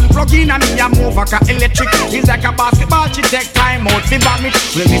 Batman plug in and me a move like a electric. It's like a basketball, she take time out, fi bomb it.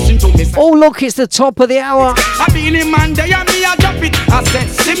 Well, listen to me. Oh look, it's the top of the hour. I been in man, they and me a drop it. I said,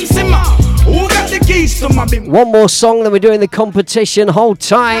 Sim Simma, who got the keys to One more song, then we're doing the competition. Hold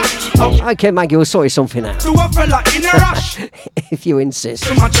tight. Okay, Maggie, we'll sort you something out. If you insist.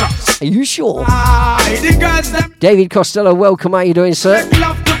 Are you sure? David Costello, welcome. How are you doing, sir?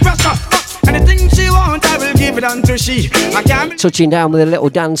 Anything she wants, I will give it unto she. I can't Touching down with a little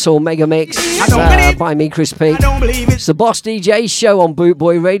dancehall mega mix by me, Chris P. It's the Boss DJ show on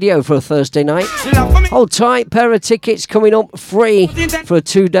Bootboy Radio for a Thursday night. Hold tight, pair of tickets coming up free for a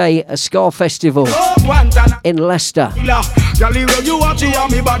 2-day Ska Festival in Leicester.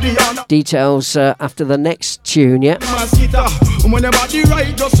 Details after the next tune, yeah?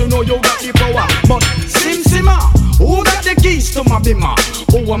 Who got the keys to my bimmer?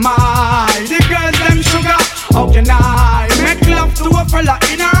 Who am I? The girls them sugar. How can I make love to a fella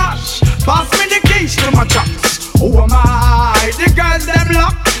in a rush? Pass me the keys to my trucks. Who am I? The girls them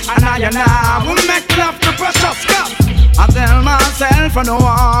lock. And I will make love to precious cup. I tell myself I don't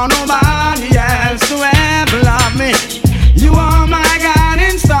want nobody else to ever love me. You are my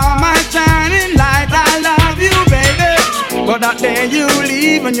guiding star, my shining light. I love you, baby. But that day you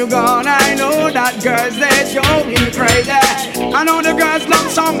leave and you're gone, I know that girls they're going crazy. I know the girls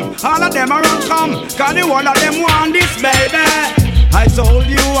love some, all of them are on come, cause the one of them want this, baby. I told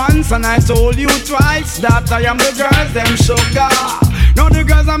you once and I told you twice that I am the girls them sugar. Now the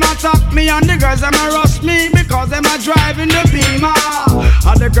girls them attack me and the girls them rush me because them are driving the Beamer.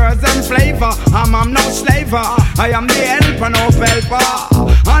 And the girls them flavor, I'm no slaver. I am the helper, no helper.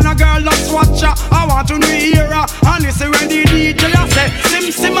 And a girl loves watcher, I want to hear her. And listen when the DJ I say, Sim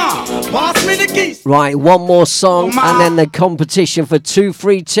Simma, pass me the keys. Right, one more song and then the competition for 2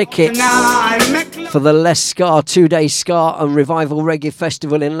 free tickets for the Les Ska 2-day Ska and Revival Reggae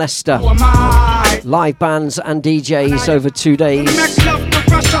Festival in Leicester. Live bands and DJs over 2 days.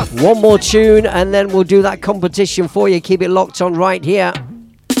 One more tune and then we'll do that competition for you. Keep it locked on right here.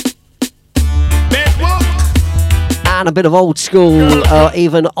 And a bit of old school,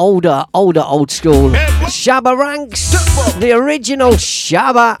 even older old school. Shabba Ranks, the original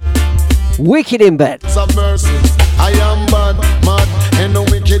Shabba. Wicked in bed. Have mercy. I am bad, mad, and no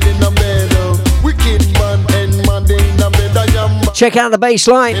wicked in the bed. Wicked man and mad in the bed. I am bad. Check out the bass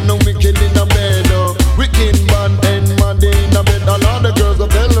line. And no wicked in the bed. Wicked man and mad in the bed. A lot of girls will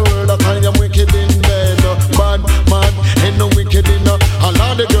tell the world that I am wicked in bed. Bad man and no wicked in the. A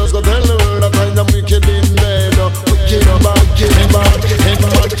lot of girls will tell the world that I am wicked in bed. Wicked bad.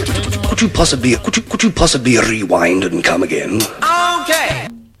 Could you possibly rewind and come again? Okay.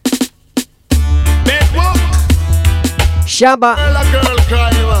 Shabba.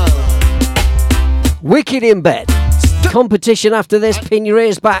 Wicked in bed. Competition after this. Pin your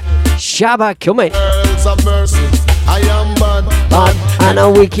ears back. Shabba coming. Girls of mercy. I am bad. And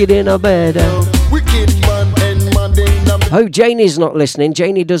I'm wicked in a bed. Wicked man and mad in the bed. Oh, Janie's not listening.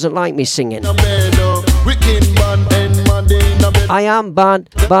 Janie doesn't like me singing. Wicked man and mad in the bed. I am bad,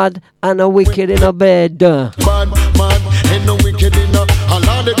 and a wicked in a bed. Bad man and no wicked in a. A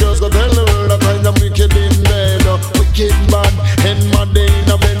lot of girls go tell the world that I am wicked in bed. Wicked man and mad in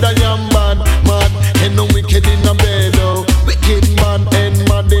a bed. I am bad man and no wicked in a bed. Wicked man and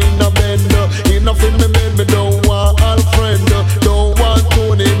mad in a bed. Enough in my bed, me don't want Alfred. Don't want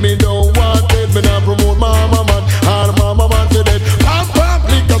Tony, me don't want Ted. Me not promote mama man, all mama man for dead. Pam pam,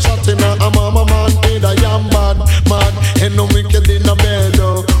 lick a shot in a mama man head. I am bad man and no wicked in a bed.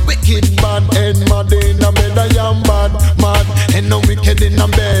 Wicked man and mad in a bed. I am bad man and no wicked in a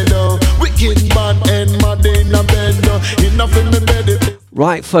bed. Wicked man and mad in a bed. Enough in my bed.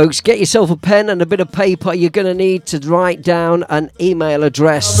 Right, folks, get yourself a pen and a bit of paper. You're going to need to write down an email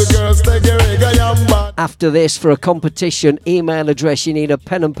address. After this, for a competition email address, you need a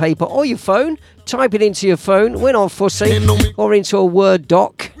pen and paper or your phone. Type it into your phone. We're not fussy. Or into a Word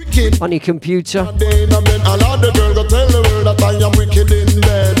doc on your computer. A lot of girls go tell the world that I am wicked in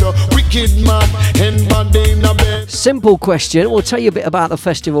bed. Wicked man and bad in the bed. Simple question. We'll tell you a bit about the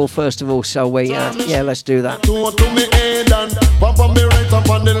festival first of all, so yeah, let's do that.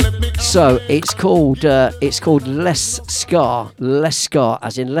 So it's called Les Ska. Les Ska,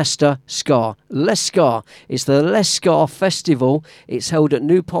 as in Leicester Ska. Les Ska. It's the Les Ska Festival. It's held at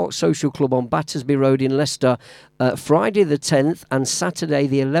Newport Social Club on Battersby Road in Leicester. Friday the 10th and Saturday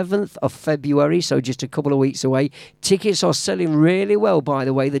the 11th of February, so just a couple of weeks away. Tickets are selling really well, by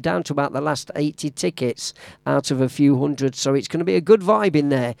the way. They're down to about the last 80 tickets out of a few hundred, so it's going to be a good vibe in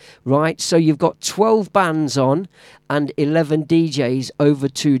there, right? So you've got 12 bands on and 11 DJs over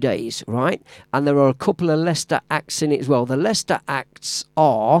 2 days, right? And there are a couple of Leicester acts in it as well. The Leicester acts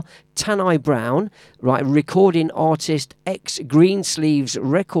are Tanai Brown, right, recording artist, ex-Greensleeves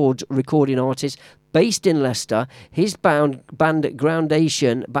record recording artist, based in Leicester. His band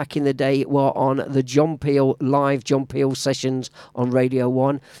Groundation back in the day were on the John Peel sessions on Radio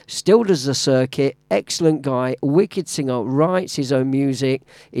 1. Still does the circuit. Excellent guy, wicked singer, writes his own music.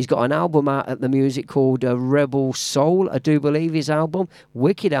 He's got an album out at the music called Rebel Soul, I do believe his album.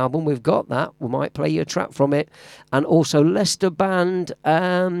 Wicked album, we've got that. We might play you a track from it. And also Leicester band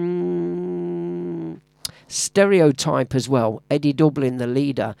Stereotype as well. Eddie Dublin, the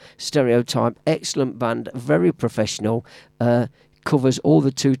leader. Stereotype, excellent band, very professional. Covers all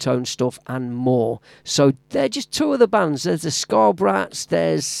the two-tone stuff and more. So they're just two of the bands. There's the Scarbrats,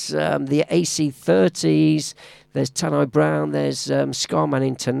 there's the AC30s, there's Tanai Brown, there's Scarman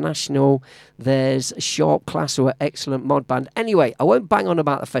International, there's Sharp Class, who are excellent mod band. Anyway, I won't bang on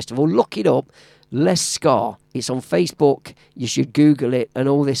about the festival. Look it up. Les Scar. It's on Facebook. You should Google it and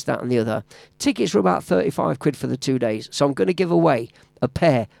all this, that and the other. Tickets are about 35 quid for the 2 days. So I'm going to give away a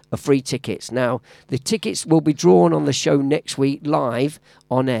pair of free tickets. Now, the tickets will be drawn on the show next week live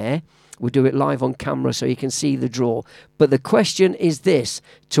on air. We'll do it live on camera so you can see the draw. But the question is this: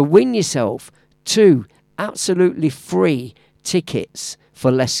 to win yourself 2 absolutely free tickets for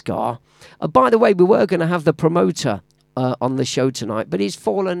Les Scar. By the way, we were going to have the promoter on the show tonight, but he's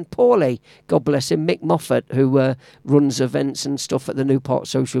fallen poorly. God bless him. Mick Moffat, who runs events and stuff at the New Park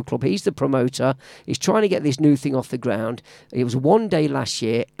Social Club. He's the promoter. He's trying to get this new thing off the ground. It was 1 day last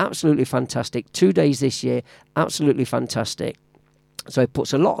year, absolutely fantastic. 2 days this year, absolutely fantastic. So he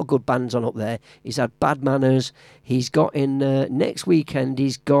puts a lot of good bands on up there. He's had Bad Manners. He's got in next weekend,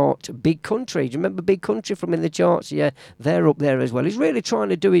 he's got Big Country. Do you remember Big Country from in the charts? Yeah, they're up there as well. He's really trying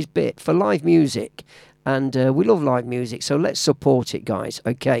to do his bit for live music. And we love live music, so let's support it, guys.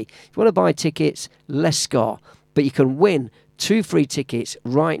 Okay, if you want to buy tickets, Les Scar. But you can win 2 free tickets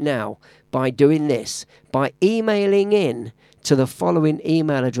right now by doing this, by emailing in to the following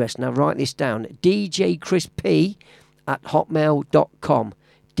email address. Now, write this down: djchrisp@hotmail.com.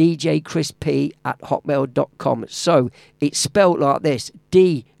 djchrisp@hotmail.com. So it's spelled like this: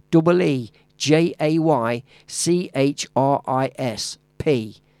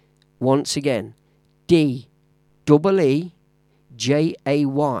 DEEJayChrisp. Once again, DEEJayChrisp.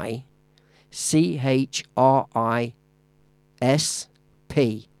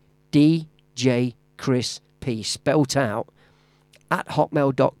 DJ Chris P, spelt out, at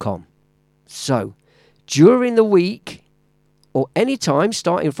hotmail.com. So during the week or any time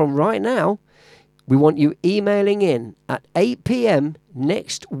starting from right now, we want you emailing in at 8 p.m.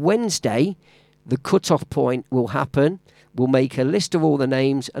 next Wednesday. The cut-off point will happen. We'll make a list of all the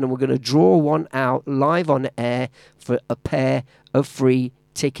names and we're going to draw one out live on air for a pair of free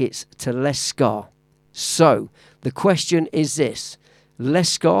tickets to Les Scar. So the question is this: Les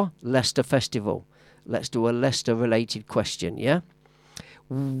Scar, Leicester Festival. Let's do a Leicester related question, yeah?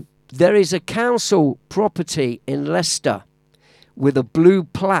 There is a council property in Leicester with a blue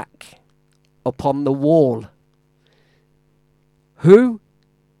plaque upon the wall. Who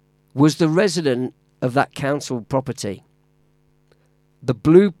was the resident of that council property? The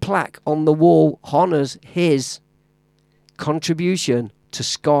blue plaque on the wall honours his contribution to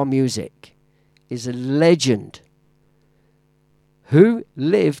ska music. Is a legend. Who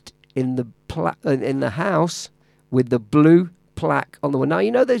lived in the house with the blue plaque on the wall? Now, you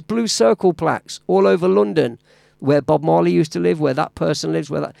know there's blue circle plaques all over London where Bob Marley used to live, where that person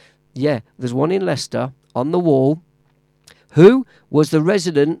lives, where that... Yeah, there's one in Leicester on the wall. Who was the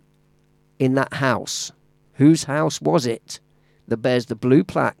resident in that house? Whose house was it that bears the blue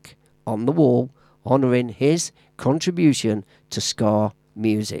plaque on the wall honouring his contribution to ska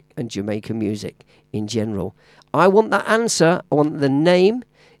music and Jamaican music in general? I want that answer. I want the name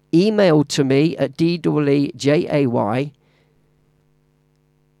emailed to me at DEEJay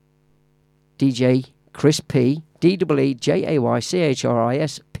DJ Chris P,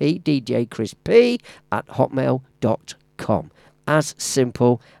 DEEJayChrisp, DJ Chris P at hotmail.com. As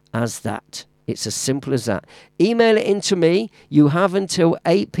simple as that. It's as simple as that. Email it in to me. You have until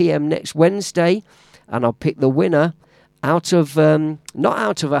 8 p.m. next Wednesday, and I'll pick the winner out of, not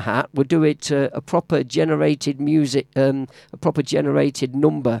out of a hat. We'll do it a proper generated music, a proper generated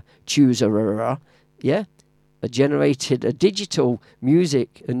number chooser. Yeah? A digital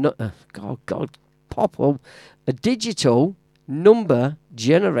music, a digital number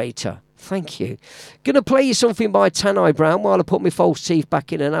generator. Thank you. Going to play you something by Tanai Brown while I put my false teeth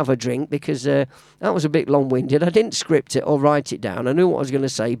back in and have a drink, because that was a bit long-winded. I didn't script it or write it down. I knew what I was going to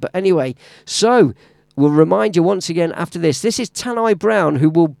say. But anyway, so we'll remind you once again after this. This is Tanai Brown, who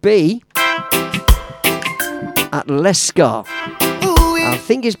will be at Les Scar. I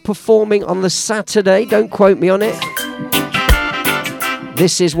think he's performing on the Saturday. Don't quote me on it.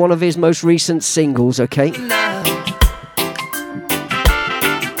 This is one of his most recent singles, okay?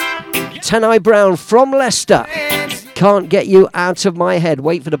 Tanai Brown from Leicester. Can't Get You Out of My Head.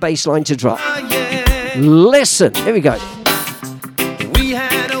 Wait for the bass line to drop. Listen, here we go. We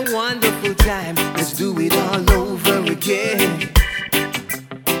had a wonderful time. Let's do it all over again.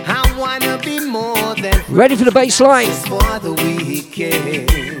 I wanna be more than Ready for the bass line. for the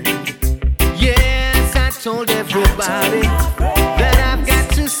weekend. Yes, I told everybody that I've got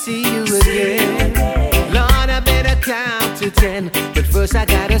to see you again. Lord, I better count to 10, but first I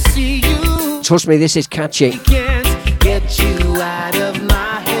gotta see you. Trust me, this is catchy. Can't get you out of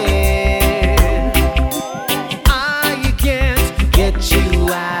my head. I can't get you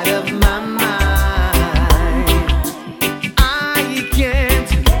out of my mind. I can't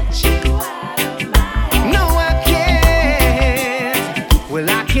get you out of my head. No, I can't. Well,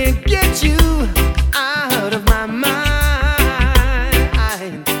 I can't get you out of my mind.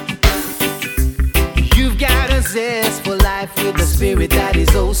 You've got a zest for life with a spirit that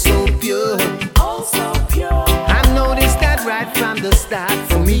is oh so pure. Oh so pure. I've noticed that right from the start.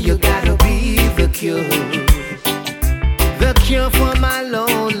 For me, you gotta be the cure. The cure for my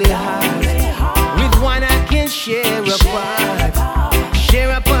lonely heart. With one I can share a part.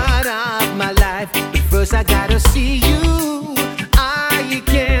 Share a part of my life. But first I gotta see you. I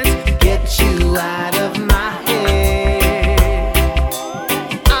can't get you out of my head.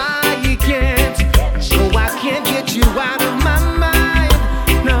 I can't. No, I can't get you out of my mind.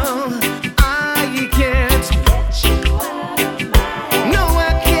 No, I can't. No, I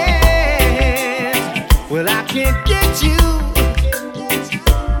can't. Well, I can't get you.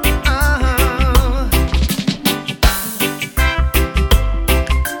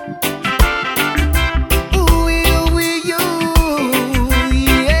 Ooh,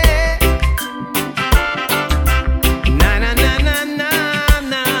 yeah. Na na na na na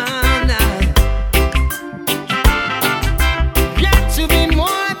na na. Got to be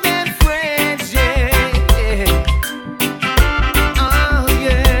more than friends, yeah. Oh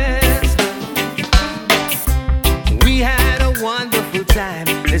yes. We had a wonderful time.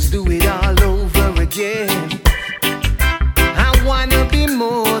 Let's do it all over again. I wanna be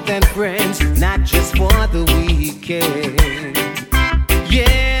more than friends, not just for the weekend.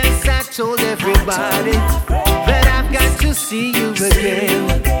 Yes, I told everybody that I've got to see you again.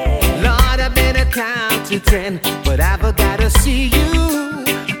 Lord, I better count to 10, but I've gotta see you.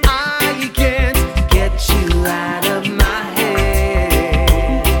 I can't get you out of my head.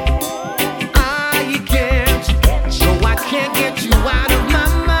 I can't. No, I can't get you out of my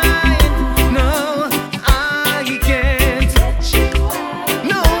mind. No, I can't.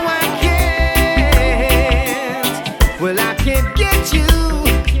 No, I can't. Well, I can't get you.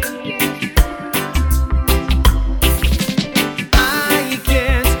 I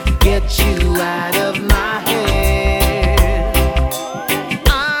can't get you out of my head. I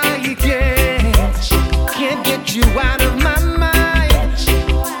can't get you out of my mind.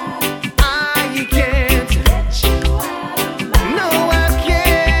 I can't. No, I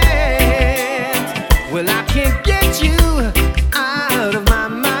can't. Well, I can't get you out of my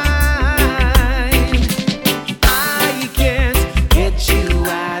mind. I can't get you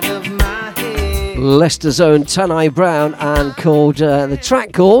out of my head. Leicester's own Tanai Brown, and called the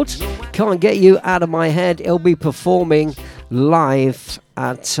track called Can't Get You Out of My Head. He'll be performing live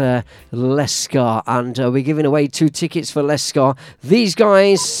at Lescar, and we're giving away 2 tickets for Lescar. These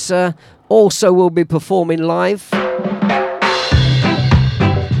guys also will be performing live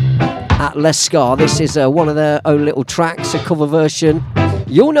at Lescar. This is one of their own little tracks, a cover version.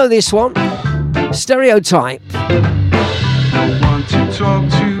 You'll know this one, Stereotype. No one to talk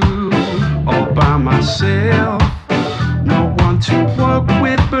to, all by myself. No one to walk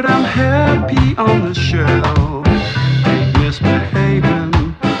with, but I'm happy on the shelf. Ain't misbehaving,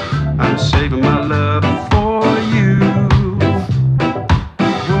 I'm saving my love for you.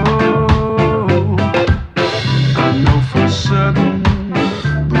 Whoa, I know for certain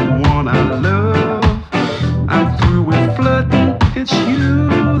the one I love. I'm through with flirting, it's you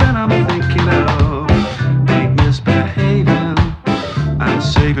that I'm thinking of. Ain't misbehaving, I'm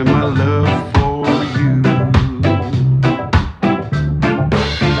saving my love for you.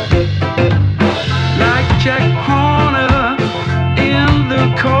 Like Jack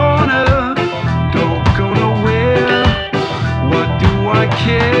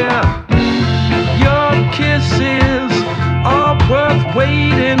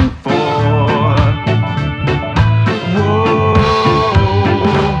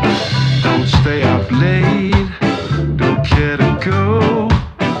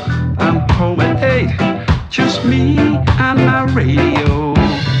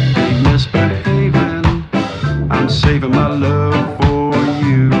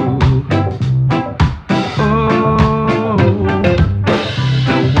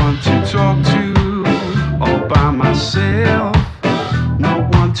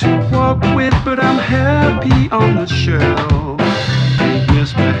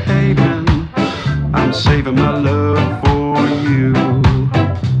saving my love for you.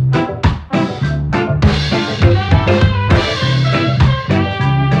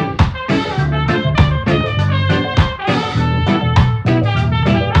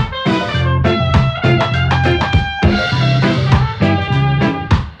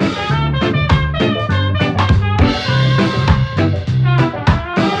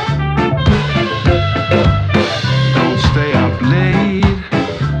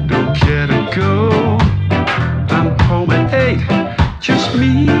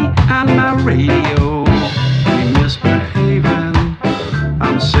 Radio, we misbehaving.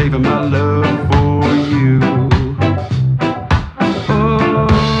 I'm saving my love for you. Oh,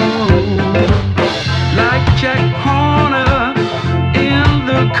 like Jack Horner in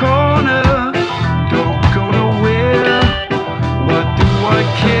the corner. Don't go nowhere. What do I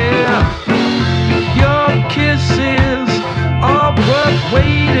care? Your kisses are worth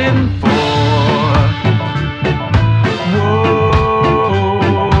waiting for.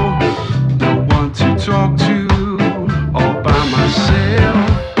 Talk to all by myself.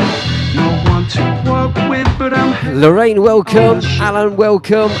 No one to walk with, but I'm Lorraine, welcome. Alan,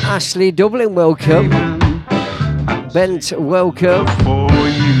 welcome. Ashley Dublin, welcome. Bent, welcome.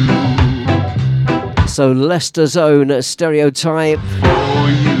 So Leicester's own Stereotype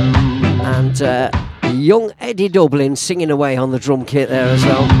and young Eddie Dublin singing away on the drum kit there as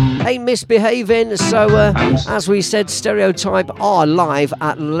well. Ain't misbehaving. So as we said, Stereotype are live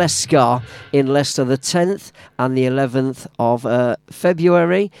at Lescar in Leicester the 10th and the 11th of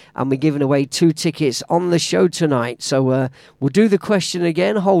February, and we're giving away 2 tickets on the show tonight. So we'll do the question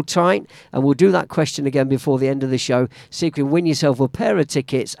again, hold tight, and we'll do that question again before the end of the show, so you can win yourself a pair of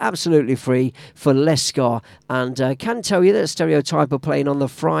tickets absolutely free for Lescar. And can tell you that Stereotype are playing on the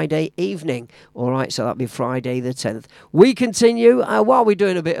Friday evening. All right, so that'll be Friday the 10th. We continue while we're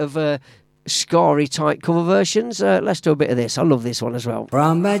doing a bit of scarry type cover versions. Let's do a bit of this. I love this one as well.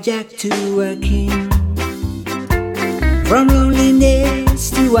 From a jack to a king, from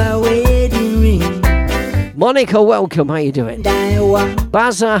loneliness to a wedding ring. Monica, welcome. How you doing?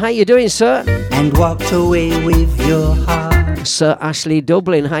 Bazza, how you doing, sir? And walked away with your heart. Sir Ashley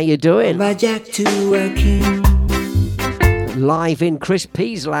Dublin, how you doing? From a jack to a king. Live in Chris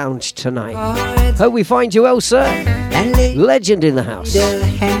P's lounge tonight. Hope we find you well, sir. Legend in the house. The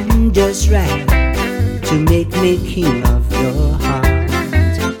hand just right to make me king of your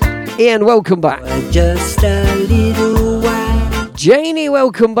heart. Ian, welcome back. Just a little while. Janie,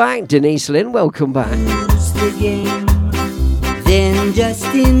 welcome back. Denise Lynn, welcome back. The game. Then just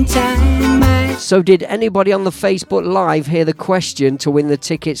in time So did anybody on the Facebook Live hear the question to win the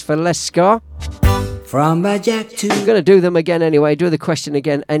tickets for Lescar? From a jack to I'm going to do them again anyway. Do the question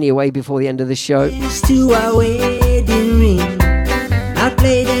again anyway before the end of the show. To a wedding ring. I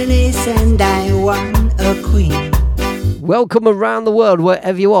played an ace and I won a queen. Welcome around the world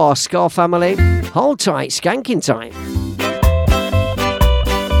wherever you are, Scar family. Hold tight, skanking time.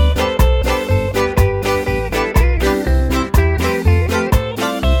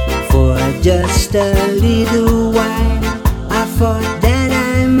 For just a little while, I thought that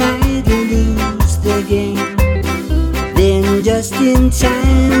I might lose the game. Then just in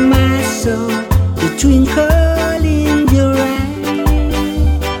time I saw the twinkle in your eye.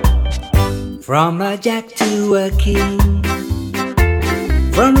 From a jack to a king,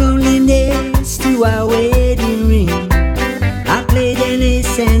 from loneliness to a wedding ring. I played an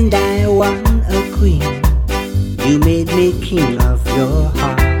ace and I won a queen. You made me king of your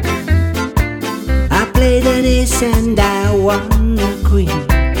heart. I played an ace and I won a queen.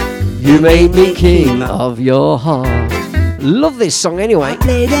 You made me king of your heart. Love this song anyway. I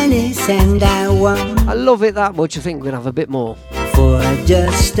played an ace and I won. I love it that much. I think we're going to have a bit more. For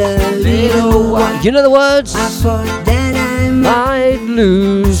just a little while. You know the words? I thought that I might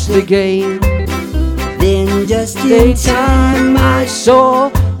lose the game. Then just in time I saw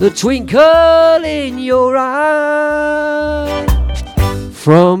the twinkle in your eye.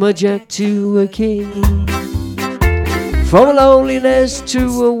 From a jack to a king, from loneliness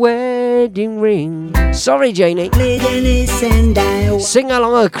to a wedding ring. Sorry, Janie. Sing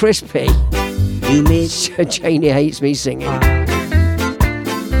along, Crispy. You made Janie hates me singing.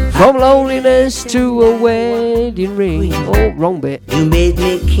 From loneliness to a wedding ring. Oh, wrong bit. You made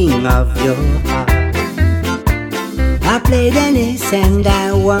me king of your heart. I played an ace and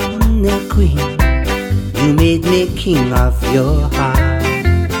I won a queen. You made me king of your heart.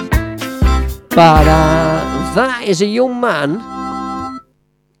 But that is a young man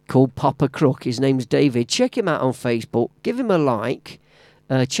called Papa Crook. His name's David. Check him out on Facebook. Give him a like.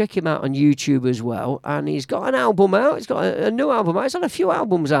 Check him out on YouTube as well. And he's got an album out. He's got a new album out. He's had a few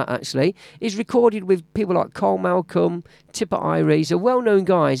albums out, actually. He's recorded with people like Carl Malcolm, Tipper Irie. He's a well-known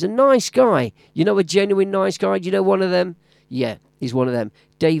guy. He's a nice guy. You know, a genuine nice guy. Do you know one of them? Yeah, he's one of them.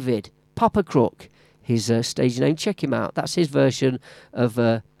 David Papa Crook, his stage name. Check him out. That's his version of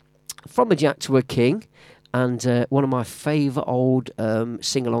From a Jack to a King. And one of my favourite old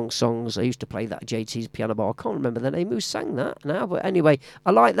sing-along songs. I used to play that at JT's piano bar. I can't remember the name who sang that now. But anyway,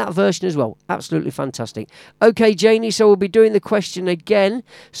 I like that version as well. Absolutely fantastic. Okay, Janie, so we'll be doing the question again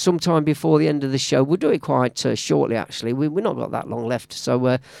sometime before the end of the show. We'll do it quite shortly, actually. We've not got that long left.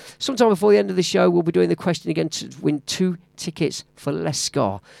 So sometime before the end of the show, we'll be doing the question again to win 2 tickets for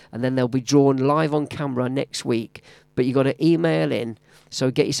Lescar. And then they'll be drawn live on camera next week. But you've got to email in. So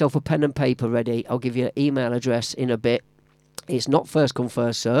get yourself a pen and paper ready. I'll give you an email address in a bit. It's not first come,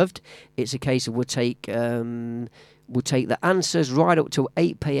 first served. It's a case of we'll take the answers right up till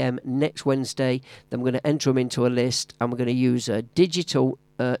 8 p.m. next Wednesday. Then we're going to enter them into a list, and we're going to use a digital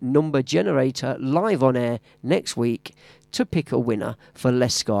number generator live on air next week to pick a winner for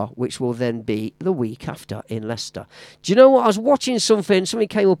Lescar, which will then be the week after in Leicester. Do you know what? I was watching something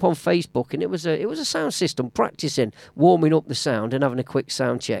came up on Facebook, and it was a sound system practicing, warming up the sound and having a quick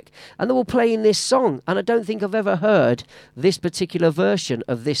sound check. And they were playing this song, and I don't think I've ever heard this particular version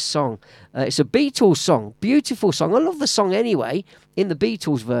of this song. It's a Beatles song, beautiful song. I love the song anyway, in the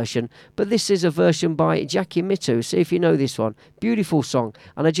Beatles version, but this is a version by Jackie Mittoo. See if you know this one. Beautiful song.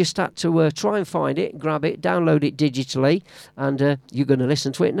 And I just had to try and find it, grab it, download it digitally, and you're going to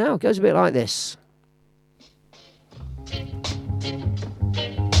listen to it now. It goes a bit like this.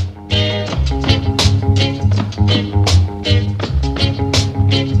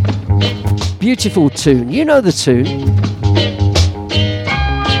 Beautiful tune. You know the tune.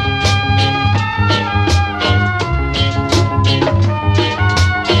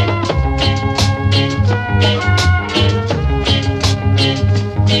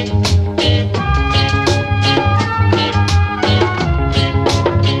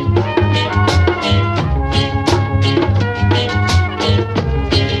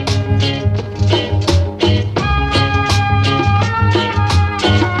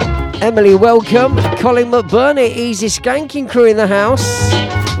 Emily, welcome. Colin McBurney, Easy Skanking crew in the house.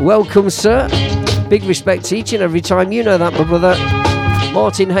 Welcome, sir. Big respect to each and every time. You know that, my brother.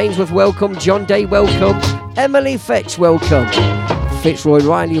 Martin Hainsworth, welcome. John Day, welcome. Emily Fetch, welcome. Fitzroy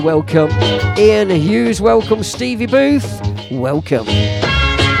Riley, welcome. Ian Hughes, welcome. Stevie Booth, welcome.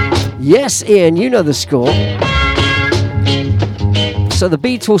 Yes, Ian, you know the score. So the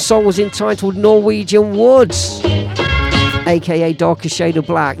Beatles song was entitled Norwegian Woods, aka Darker Shade of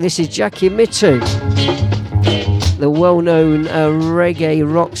Black. This is Jackie Mittoo, the well-known reggae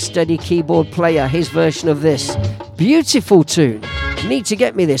rock steady keyboard player. His version of this beautiful tune. Need to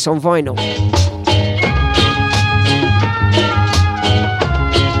get me this on vinyl.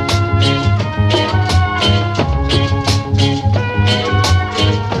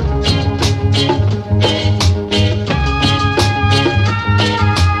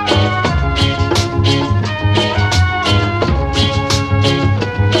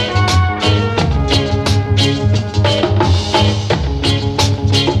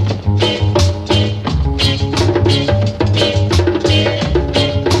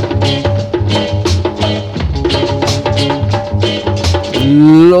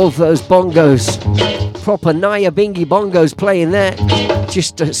 Love those bongos. Proper Naya Bingy bongos playing there.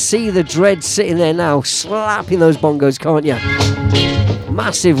 Just to see the Dread sitting there now, slapping those bongos, can't you?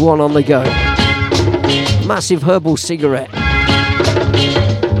 Massive one on the go. Massive herbal cigarette.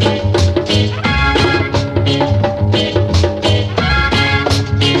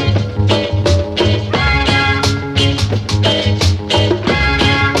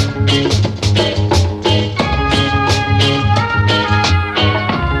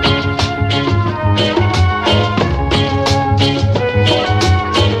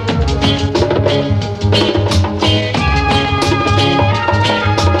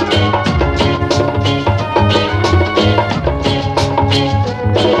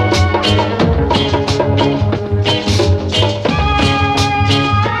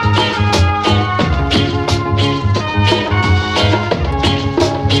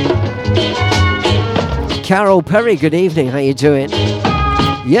 Carol Perry, good evening, how you doing?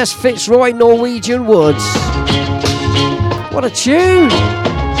 Yes, Fitzroy, Norwegian Woods. What a tune!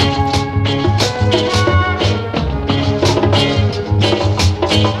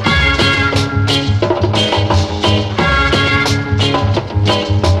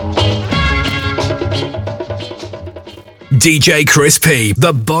 DJ Chris P,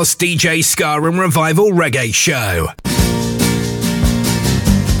 the Boss DJ Ska and Revival Reggae Show.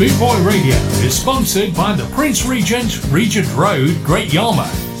 Boot Boy Radio is sponsored by the Prince Regent, Regent Road, Great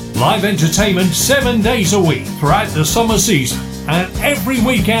Yarmouth. Live entertainment 7 days a week throughout the summer season and every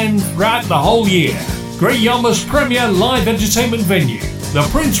weekend throughout the whole year. Great Yarmouth's premier live entertainment venue, the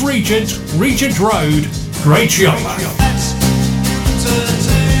Prince Regent, Regent Road, Great Yarmouth.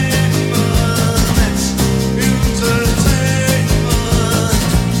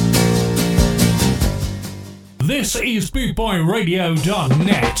 This is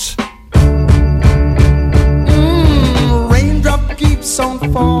BootboyRadio.net. Raindrop keeps on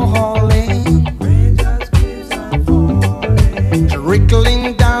falling,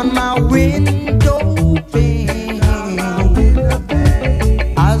 trickling down my window pane,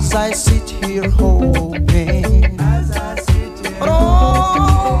 as I sit here hoping,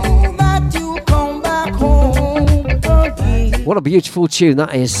 oh, that you come back home again. What a beautiful tune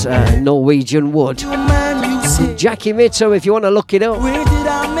that is, Norwegian Wood. Jackie Mitto, if you want to look it up. Where did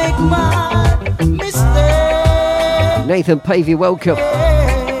I make my mistake? Nathan Pavey, welcome.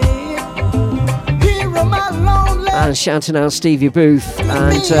 And shouting out Stevie Booth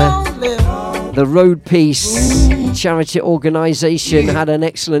and the Road Peace charity organisation had an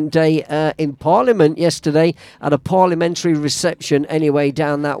excellent day in Parliament yesterday at a parliamentary reception anyway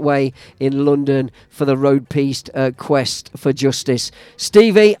down that way in London for the Road Peace quest for justice.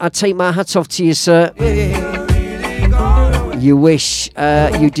 Stevie, I take my hat off to you, sir. You wish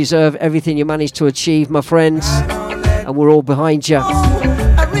you deserve everything you managed to achieve, my friends, and we're all behind you.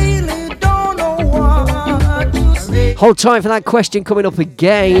 Hold tight for that question coming up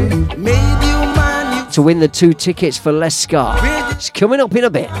again to win the 2 tickets for Lescar. It's coming up in a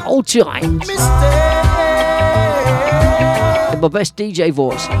bit. Hold tight. In my best DJ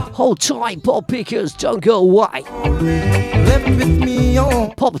voice. Hold tight, Bob Pickers. Don't go away.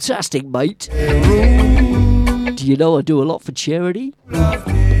 Pop-tastic, mate. Do you know I do a lot for charity?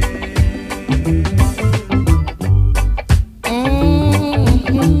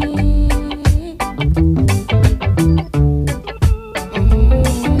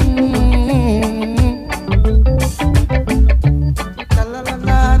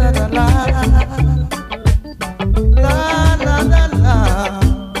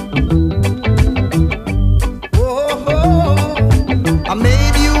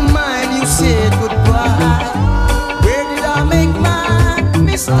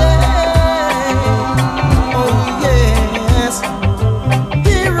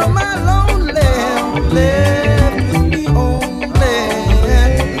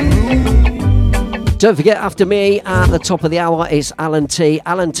 Don't forget, after me at the top of the hour is Alan T.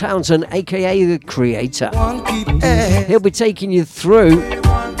 Alan Townsend, aka The Creator. He'll be taking you through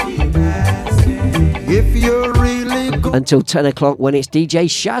until 10 o'clock when it's DJ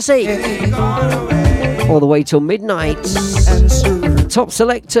Shazzy. All the way till midnight. Top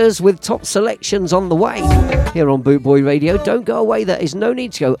selectors with top selections on the way. Here on Boot Boy Radio. Don't go away, there is no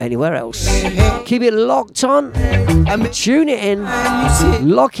need to go anywhere else. Keep it locked on, tune it in,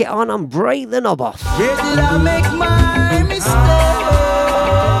 lock it on and break the knob off. Where did I make my mistake?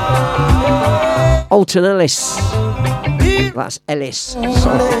 Alton Ellis. That's Ellis.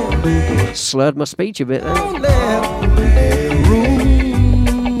 Sorry. Slurred my speech a bit there.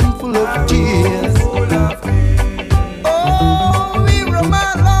 Room full of tears.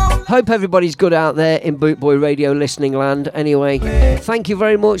 Hope everybody's good out there in Boot Boy Radio listening land. Anyway, thank you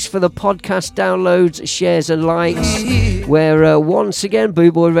very much for the podcast downloads, shares and likes. Where once again,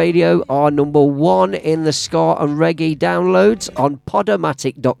 Boot Boy Radio are number 1 in the ska and reggae downloads on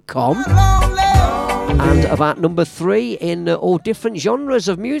Podomatic.com. And about number 3 in all different genres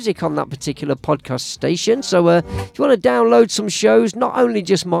of music on that particular podcast station. So if you want to download some shows, not only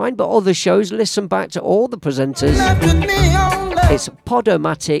just mine, but other shows, listen back to all the presenters. It's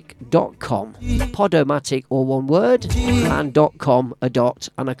Podomatic.com. Podomatic, all one word, and .com, a dot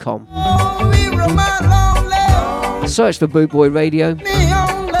and a com. Search for Boot Boy Radio.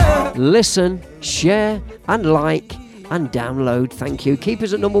 Listen, share and like and download. Thank you. Keep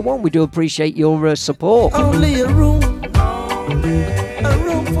us at number 1. We do appreciate your support. Only a room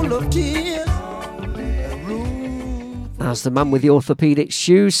full of tears. As the man with the orthopedic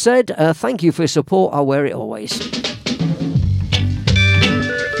shoes said, thank you for your support. I'll wear it always.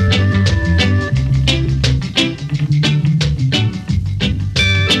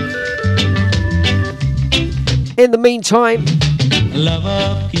 In the meantime, love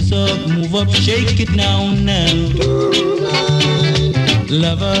up, kiss up, move up, shake it now, now.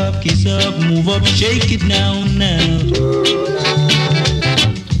 Love up, kiss up, move up, shake it now, now.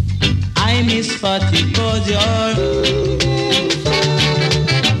 I miss Fatty cause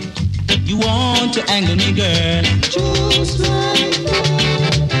you want to angle me, girl. Just like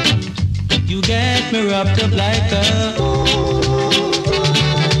that. got me wrapped up like a.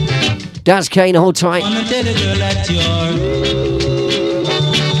 Daz Kane, hold tight. Wanna tell a girl that you're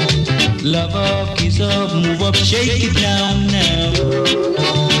love up, kiss up, move up, shake it down now.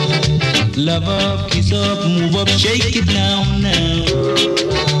 Love up, kiss up, move up, shake it down now.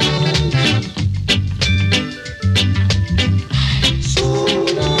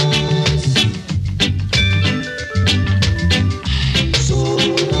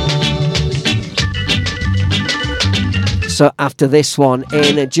 So after this one,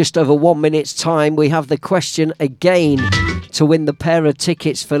 in just over 1 minute's time, we have the question again to win the pair of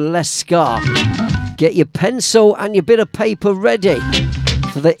tickets for Les Ska. Get your pencil and your bit of paper ready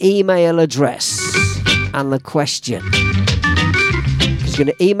for the email address and the question. He's going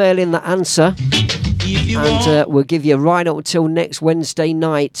to email in the answer, and we'll give you right up until next Wednesday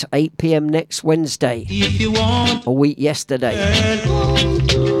night, 8 p.m. next Wednesday, a week yesterday.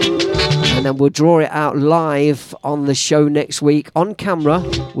 And then we'll draw it out live on the show next week on camera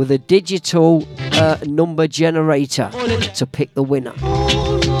with a digital number generator to pick the winner.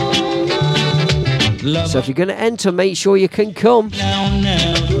 So if you're going to enter, make sure you can come.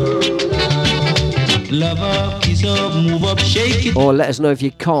 Or let us know if you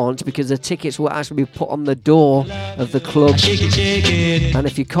can't, because the tickets will actually be put on the door of the club. And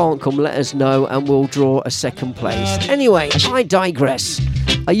if you can't come, let us know and we'll draw a second place. Anyway, I digress.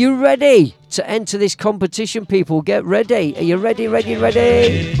 Are you ready to enter this competition, people? Get ready. Are you ready, ready,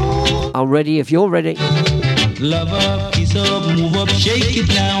 ready? I'm ready if you're ready. Love up, kiss up, move up, shake it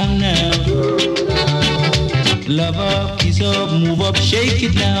down now. Love up, kiss up, move up, shake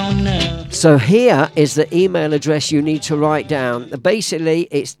it down now. So here is the email address you need to write down. Basically,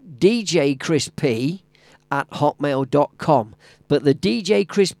 it's djchrisp@hotmail.com. But the DJ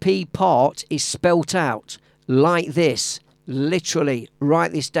Chris P part is spelt out like this. Literally,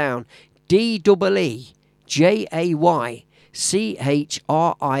 write this down. DEEJayChrisp.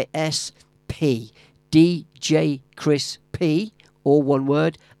 DJ Chris P, all one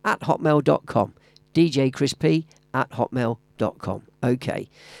word, @hotmail.com. djchrisp@hotmail.com. Okay.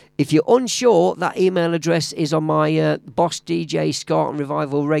 If you're unsure, that email address is on my Boss DJ Ska and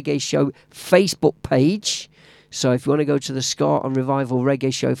Revival Reggae Show Facebook page. So if you want to go to the Ska and Revival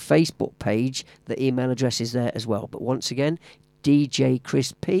Reggae Show Facebook page, the email address is there as well. But once again,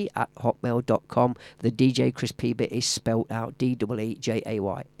 djchrisp@hotmail.com. The DJ Chris P bit is spelled out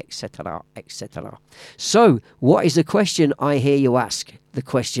DEEJAY, etc., etc. So, what is the question, I hear you ask? The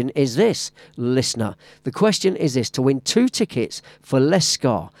question is this, listener. The question is this: to win 2 tickets for Les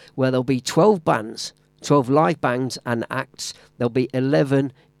Ska, where there'll be 12 bands, 12 live bands and acts. There'll be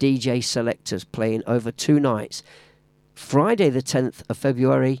 11 DJ selectors playing over 2 nights. Friday the 10th of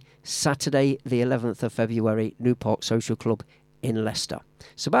February, Saturday the 11th of February, Newport Social Club in Leicester.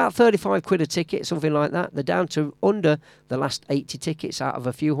 It's about 35 quid a ticket, something like that. They're down to under the last 80 tickets out of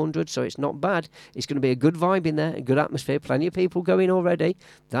a few hundred, so it's not bad. It's going to be a good vibe in there, a good atmosphere, plenty of people going already.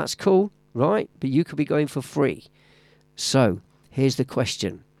 That's cool, right? But you could be going for free. So, here's the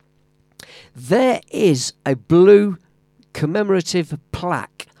question. There is a blue commemorative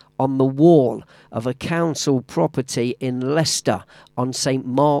plaque on the wall of a council property in Leicester on St.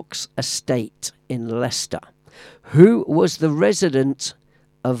 Mark's Estate in Leicester. Who was the resident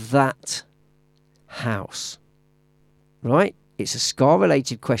of that house? Right? It's a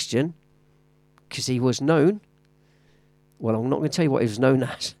Ska-related question because he was known. Well, I'm not going to tell you what he was known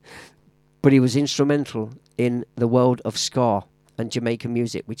as, but he was instrumental in the world of Ska and Jamaican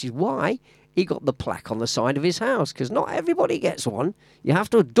music, which is why he got the plaque on the side of his house, because not everybody gets one. You have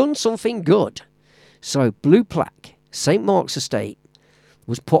to have done something good. So, blue plaque, St. Mark's Estate,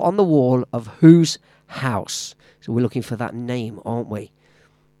 was put on the wall of whose house? So we're looking for that name, aren't we?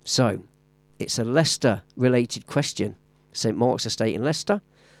 So, it's a Leicester-related question. St. Mark's Estate in Leicester.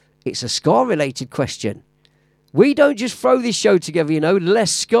 It's a Ska-related question. We don't just throw this show together, you know.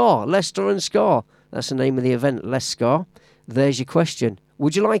 Les Ska, Leicester and Ska. That's the name of the event, Les Ska. There's your question.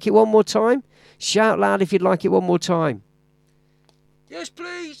 Would you like it one more time? Shout loud if you'd like it one more time. Yes,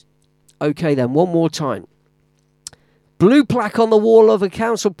 please. Okay then, one more time. Blue plaque on the wall of a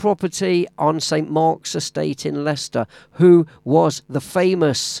council property on St. Mark's Estate in Leicester. Who was the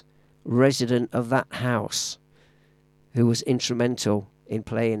famous resident of that house? Who was instrumental in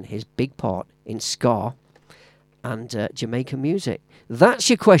playing his big part in Ska and Jamaican music? That's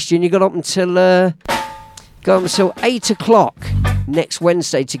your question. You got up until 8 o'clock next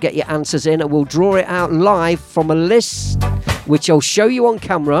Wednesday to get your answers in, and we'll draw it out live from a list which I'll show you on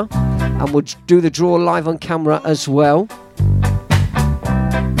camera, and we'll do the draw live on camera as well.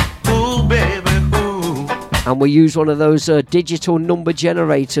 Ooh, baby, ooh. And we use one of those digital number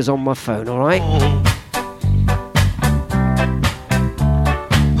generators on my phone, all right?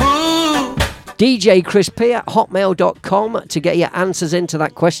 DJ Chris P at hotmail.com to get your answers into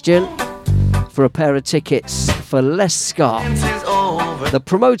that question for a pair of tickets for Les Scar. The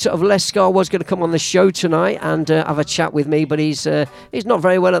promoter of Les Scar was going to come on the show tonight and have a chat with me, but he's not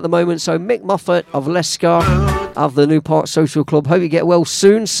very well at the moment. So Mick Moffat of Les Scar of the New Park Social Club. Hope you get well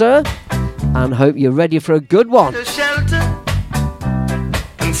soon, sir, and hope you're ready for a good one. Shelter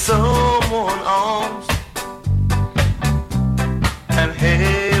and someone arms, and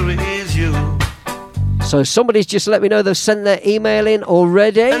here is you. So somebody's just let me know they've sent their email in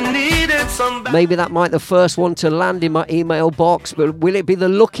already. Maybe that might be the first one to land in my email box, but will it be the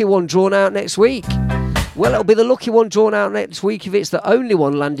lucky one drawn out next week? Well, it'll be the lucky one drawn out next week if it's the only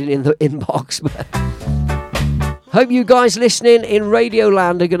one landing in the inbox. Hope you guys listening in Radio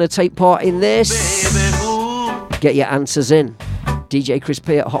Land are going to take part in this. Get your answers in. DJ Chris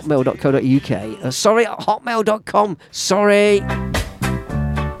P at hotmail.co.uk. Sorry, at hotmail.com. Sorry.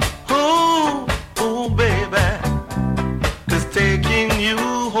 Oh, baby, is taking you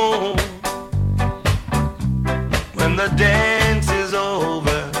home when the dance is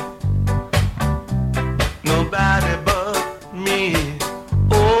over. Nobody but me.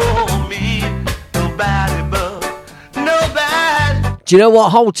 Oh, me. Nobody but nobody. Do you know what?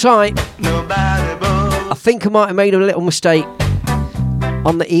 Hold tight. Nobody but. I think I might have made a little mistake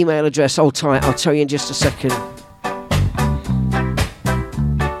on the email address. Hold tight. I'll tell you in just a second.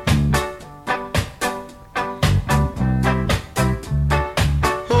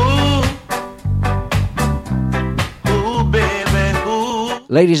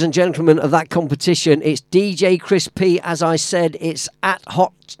 Ladies and gentlemen of that competition, it's DJ Chris P. As I said, it's at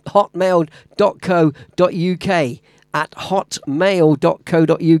hotmail.co.uk. At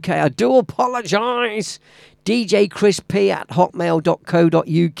hotmail.co.uk. I do apologise. DJ Chris P at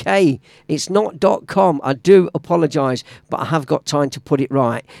hotmail.co.uk. It's not .com. I do apologise, but I have got time to put it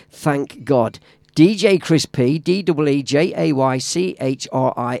right. Thank God. DJ Chris P, DEEJAYCHRISP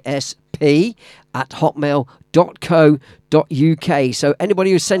at hotmail.co.uk. So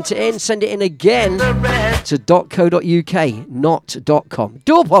anybody who sent it in, send it in again to .co.uk, not .com.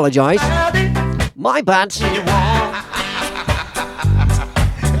 Do apologise. My bad.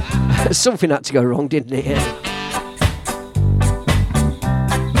 Something had to go wrong, didn't it?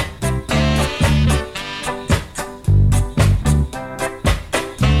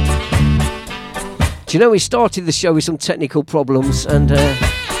 Do you know, we started the show with some technical problems, and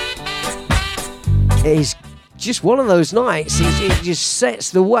it's just one of those nights. It just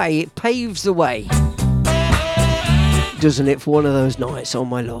sets the way, it paves the way, doesn't it, for one of those nights? Oh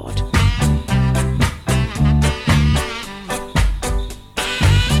my Lord.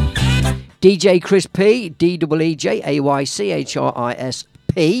 DJ Chris P,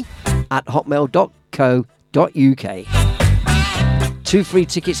 DEEJAYCHRISP at hotmail.co.uk. 2 free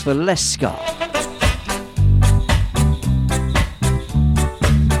tickets for Les Scar.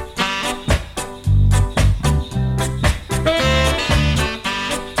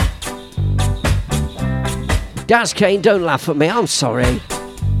 Daz Kane, don't laugh at me, I'm sorry.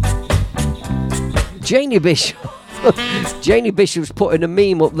 Janie Bishop. Janie Bishop's putting a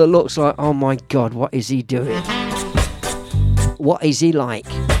meme up that looks like, oh my God, what is he doing? What is he like?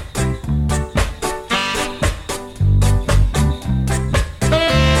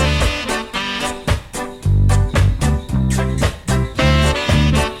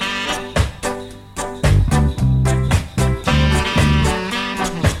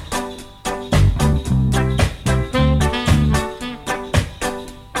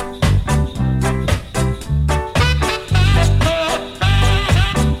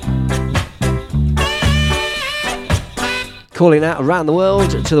 Calling out around the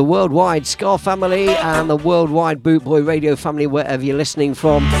world to the worldwide Scar family and the worldwide Boot Boy Radio family, wherever you're listening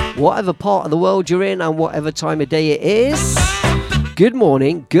from, whatever part of the world you're in and whatever time of day it is. Good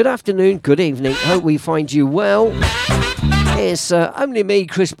morning, good afternoon, good evening. Hope we find you well. It's only me,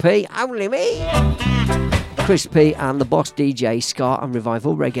 Chris P. Only me. Chris P and the Boss DJ Scar and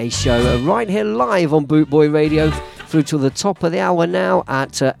Revival Reggae Show right here live on Boot Boy Radio through to the top of the hour now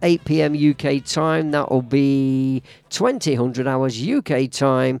at 8 p.m. UK time. That will be 2000 hours UK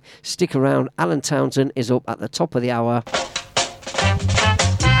time. Stick around. Alan Townsend is up at the top of the hour.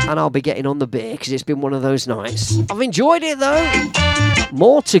 And I'll be getting on the beer because it's been one of those nights. I've enjoyed it though.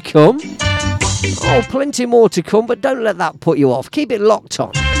 More to come. Oh, plenty more to come, but don't let that put you off. Keep it locked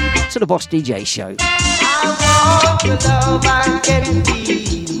on to the Boss DJ Show. I want your love I can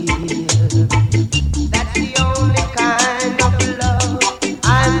feel. That's the only kind of love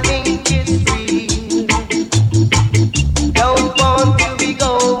I think is real.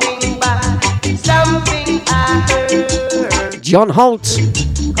 John Holt.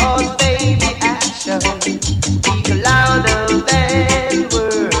 Cause baby action speak louder than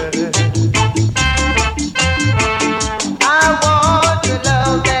words. I want the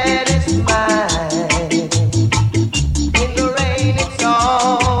love that is mine. In the rain it's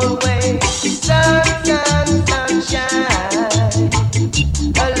always sunshine.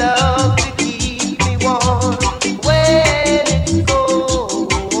 A love to keep me warm when it's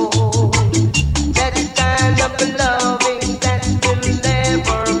cold. That kind of loving that will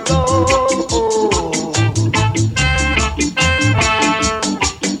never go.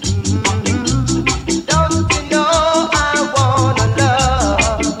 Don't you know I wanna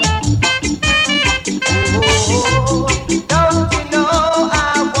love? Don't you know I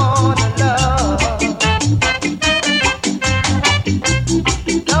wanna love?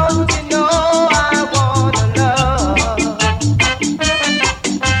 Don't you know I wanna love?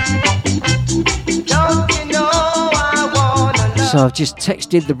 Don't you know I wanna love? So I've just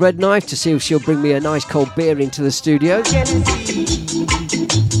texted the Bread Knife to see if she'll bring me a nice cold beer into the studio.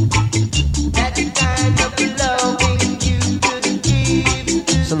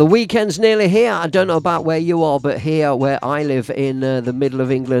 So the weekend's nearly here. I don't know about where you are, but here where I live in the middle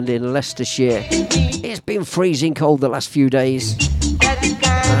of England in Leicestershire, it's been freezing cold the last few days.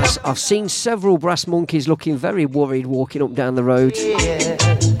 I've seen several brass monkeys looking very worried walking up down the road.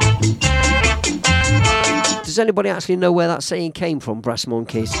 Does anybody actually know where that saying came from, brass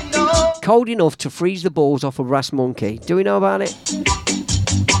monkeys? Cold enough to freeze the balls off a brass monkey. Do we know about it?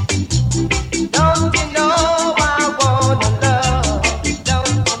 Don't you know I wanna love?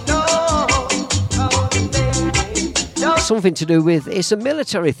 Don't you know? Something to do with, it's a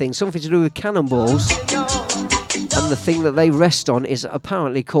military thing, something to do with cannonballs. And the thing that they rest on is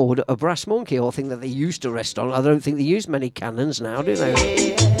apparently called a brass monkey, or thing that they used to rest on. I don't think they use many cannons now, do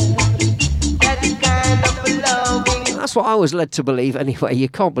they? That's what I was led to believe anyway. You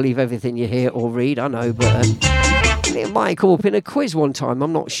can't believe everything you hear or read, I know, but it might come up in a quiz one time,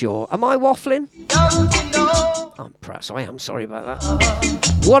 I'm not sure. Am I waffling? Perhaps I am, sorry about that.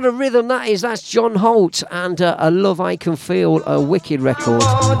 What a rhythm that is, that's John Holt and A Love I Can Feel, a wicked record.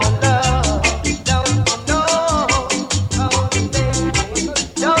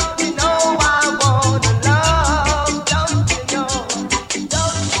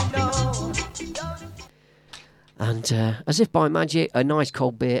 And as if by magic, a nice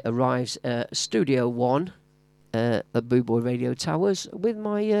cold beer arrives at Studio 1 at Boot Boy Radio Towers with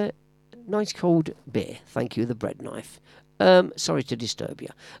my nice cold beer. Thank you, the Bread Knife. Sorry to disturb you.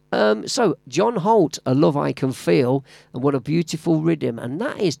 So, John Holt, A Love I Can Feel, and what a beautiful rhythm. And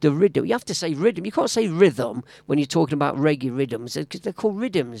that is the rhythm. You have to say rhythm. You can't say rhythm when you're talking about reggae rhythms, because they're called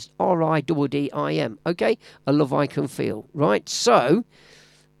rhythms. R-I-D-D-I-M. Okay? A Love I Can Feel. Right? So,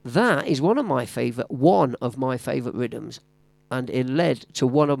 that is one of my favourite rhythms. And it led to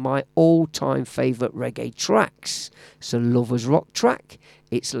one of my all-time favourite reggae tracks. It's a Lovers Rock track.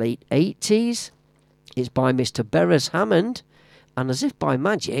 It's late 80s. It's by Mr. Beres Hammond. And as if by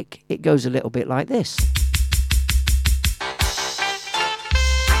magic, it goes a little bit like this.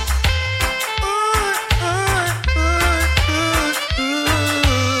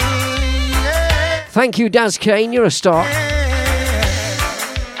 Thank you, Daz Kane. You're a star.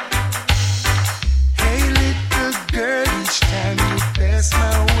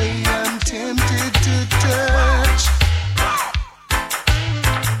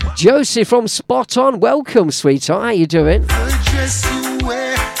 Josie from Spot On, welcome, sweetheart. How you doing? The dress you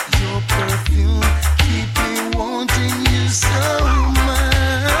wear, your perfume, keep me wanting you so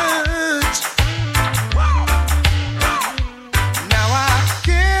much. Now I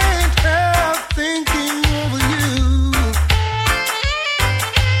can't help thinking over you,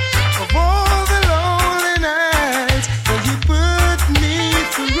 of all the lonely nights that you put me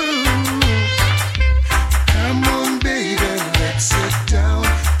through. Come on, baby, let's sit down.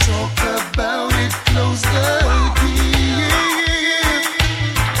 Talk about it, close the deal.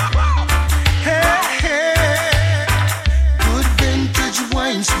 Hey, hey. Good vintage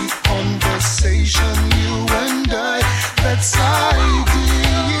wine, sweet conversation, you and I, that's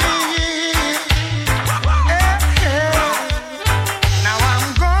ideal. Hey, hey. Now I'm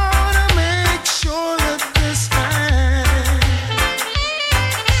gonna make sure that this time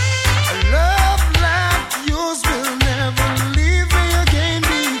a love like yours will never leave me again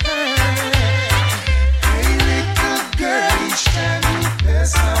behind. Hey, little girl, each time you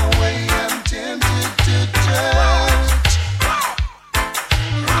pass my way, I'm tempted to touch.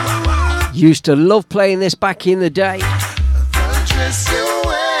 Used to love playing this back in the day. The dress you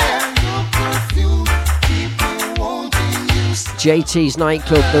wear, your perfume, keep me wanting you so JT's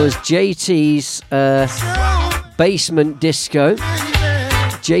nightclub. There was JT's Basement Disco,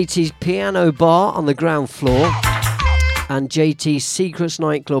 JT's Piano Bar on the ground floor, and JT's Secrets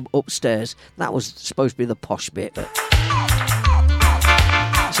nightclub upstairs. That was supposed to be the posh bit. But...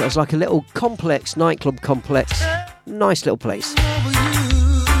 So it's like a little complex, nightclub complex. Nice little place.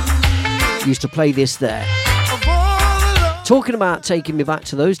 Used to play this there. Talking about taking me back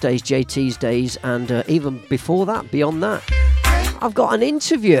to those days, JT's days, and even before that, beyond that. I've got an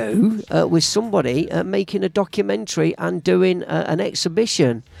interview with somebody making a documentary and doing an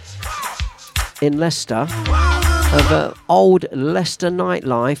exhibition in Leicester of old Leicester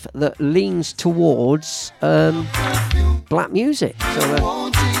nightlife that leans towards black music.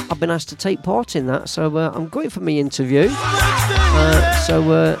 So I've been asked to take part in that, so I'm going for my interview.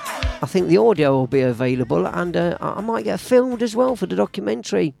 So I think the audio will be available, and I might get filmed as well for the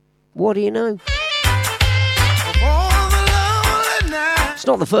documentary. What do you know? It's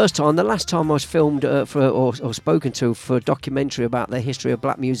not the first time. The last time I was filmed or spoken to for a documentary about the history of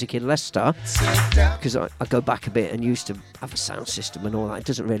black music in Leicester, because I go back a bit and used to have a sound system and all that. It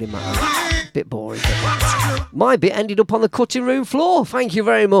doesn't really matter. A bit boring. But my bit ended up on the cutting room floor. Thank you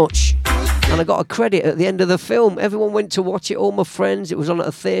very much. And I got a credit at the end of the film. Everyone went to watch it, all my friends. It was on at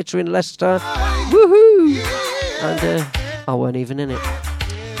a theatre in Leicester. Woohoo! And I weren't even in it.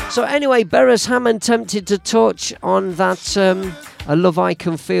 So anyway, Beres Hammond, Tempted to Touch on that A Love I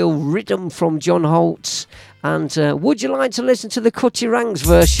Can Feel rhythm from John Holtz. And would you like to listen to the Cutty Ranks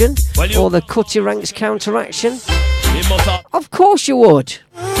version or the Cutty Ranks counteraction? Of course you would.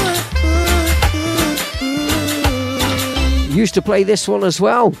 Used to play this one as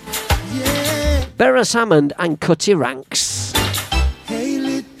well. Beres Hammond and Cutty Ranks. Hey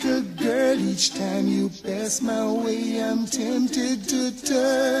little girl, each time you pass my way, I'm tempted to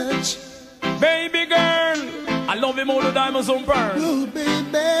touch. Baby girl, I love him all the diamonds on burn. Oh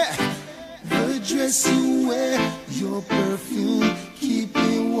baby, the dress you wear, your perfume, keep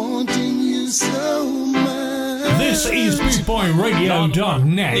me wanting you so much. This is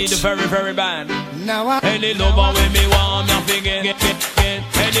BootboyRadio.net. Need a very, very bad. Now I any lover with me warm, nothing get.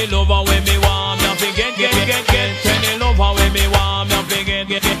 Any lover with me warm, nothing get. Any lover with me warm, nothing get.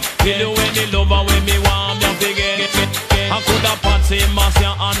 You any lover with me warm, nothing get. I could have Patsy,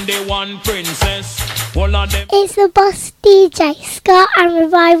 Marcia, and the one princess. All of them. It's the Boss DJ, Ska and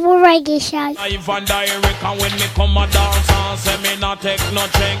Revival Reggae Show. If I direct and when me come a dance and say me not take no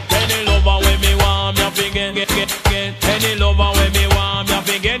check. Any lover with me warm, you forget, get. Any lover with me warm, you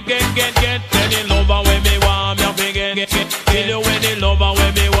forget, get. Any lover with me warm, you forget, get. You any lover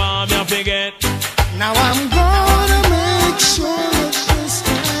with me warm, you forget. Now I'm gonna make sure that this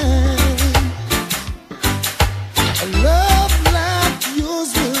time a love like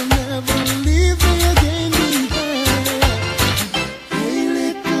yours will never leave me again behind. Hey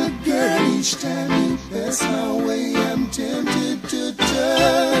little girl, each time you pass my way, I'm tempted to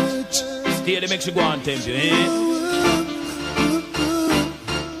touch. Stay there, make you go and tempt you, eh?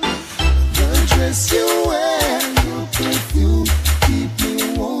 The dress you wear, your perfume, keep me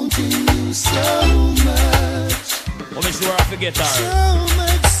wanting you so much. Oh, make sure I forget her.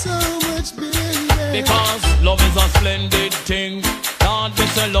 So much, baby. Because love is a splendid thing. Lord, we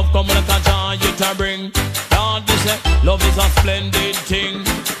say love come like a joy you to bring. Lord, we say love is a splendid thing.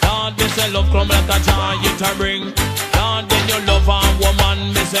 Lord, we say love come like a joy you to bring. Lord, when you love a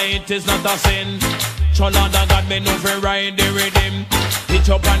woman, me say it is not a sin. Lord, I got me no free ride the rhythm. Hitch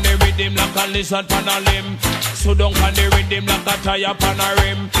up on the rhythm like a lizard on a limb. So down on the rhythm like a tire on a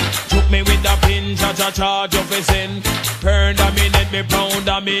rim. Took me with a pin, charge of a sin. Burn a minute, me pound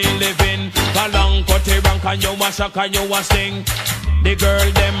a me living. Galang, cutty rank, and you a shock and you a sting. The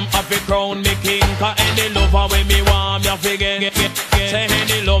girl them have a crown me king. Cause any lover with me want, me forget. Say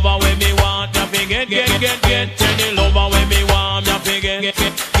any lover with me want, me forget. Get. Any lover with me want, me forget.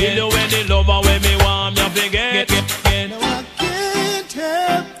 Kill you any lover with me want, me forget. No, I can't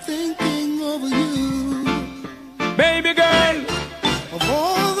help thinking of you, baby girl. Of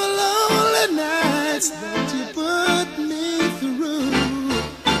all the lonely nights that you put me through.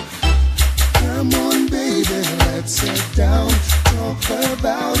 Come on, baby, let's sit down, talk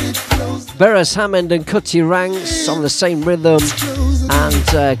about it close. Beres Hammond and Cutty Ranks on the same rhythm,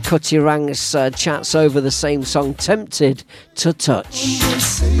 and Cutty Ranks chats over the same song, Tempted to Touch.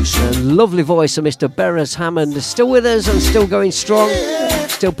 The lovely voice of Mr. Beres Hammond is still with us and still going strong,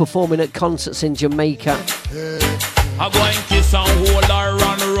 still performing at concerts in Jamaica. I go and kiss and hold her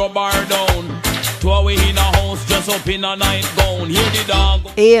and rub her down. Two away in a house, dress up in a nightgown. Hear the dog.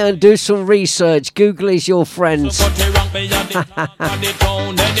 Ian, do some research. Google is your friend. Say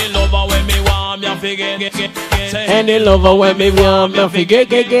Any lover when me want, me forget,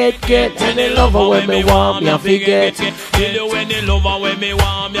 get. Any lover when me want, me forget.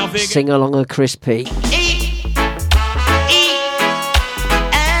 Sing along a Crispy.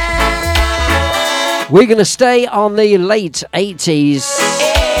 We're gonna stay on the late 80s.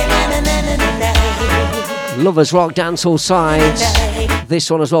 Lovers Rock Dancehall side. This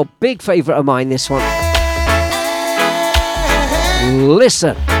one as well, big favourite of mine, this one.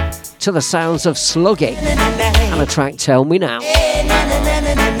 Listen to the sounds of Sluggy and a track Tell Me Now. I'd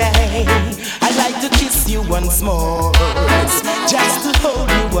like to kiss you once more, just to hold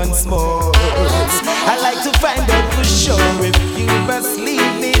you once more. I'd like to find out for sure if you must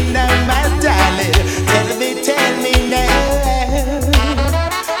leave me now, my darling. Tell me now.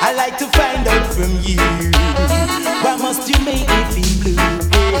 I'd like to find out from you, why must you make me feel blue?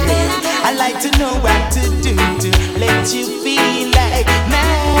 I'd like to know what to do to let you feel like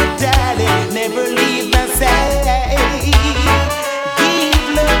my darling. Never leave my side. Give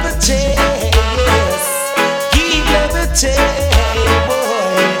love a chance. Give love a chance, boy.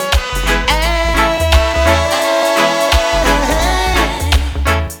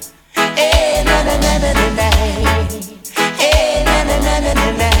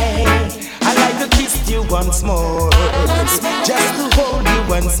 I'd like to kiss you once more, just to hold you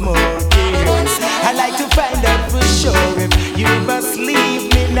once more, yes. I'd like to find out for sure if you must leave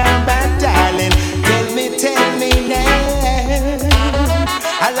me now, my darling. Tell me now.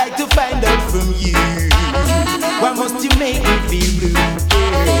 I'd like to find out from you, why must you make me feel blue?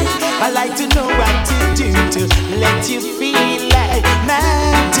 Yeah. I'd like to know what to do to let you feel like my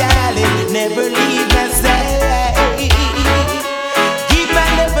darling. Never leave my side. Give my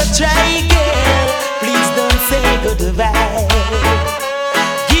love a try, girl. Please don't say goodbye.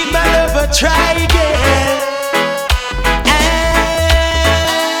 Give my love a try, girl.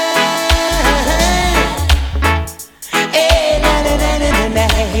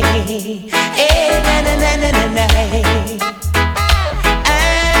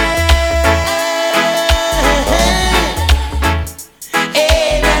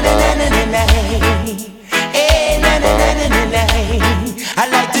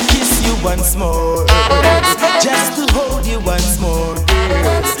 I'd like to kiss you once more, just to hold you once more,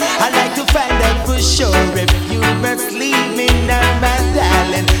 yes. I'd like to find out for sure if you must leave me now, my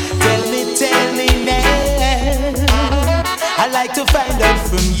darling. Tell me now. I'd like to find out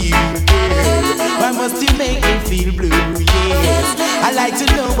from you, yeah. Why must you make me feel blue, yes. I'd like to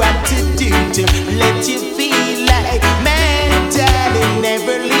know what to do to let you feel like my darling.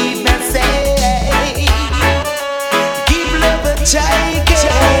 Never leave my side. Give love a try,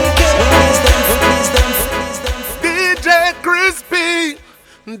 DJ Crispy,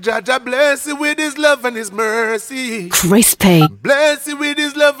 Jaja bless you with his love and his mercy. Crispy. Bless you with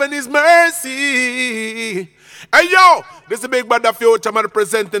his love and his mercy. Hey yo, this is the Big Brother Future man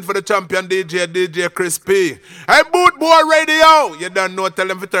presenting for the champion DJ Crispy. Hey Boot Boy Radio, you don't know, tell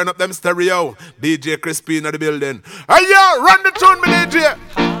them to turn up them stereo. DJ Crispy in the building. Hey yo, run the tune, me DJ.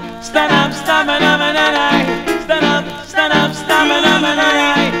 Stand up, stand up, stand up, stand up, stand up, stand up, stand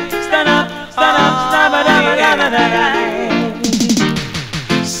up,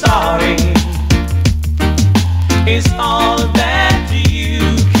 sorry is all that you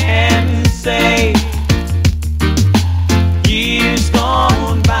can say. Years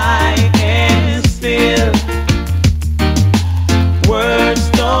gone by and still words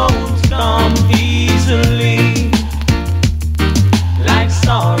don't come easily. Like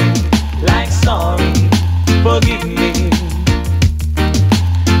sorry, forgive me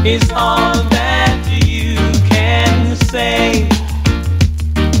is all that you can say.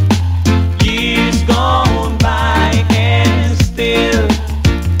 Years gone by and still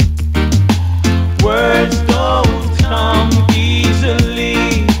words don't come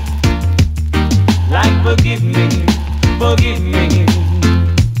easily. Like forgive me, but you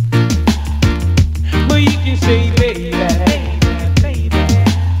can say baby.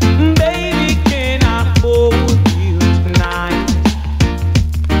 Baby, can I hold you tonight?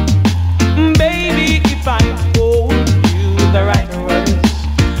 Baby, if I hold you the right words,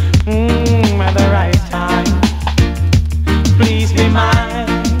 at the right time, please be mine.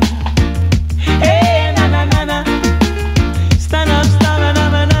 Hey, na na na na, stand up, na na na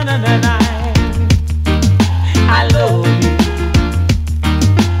na na na. I love you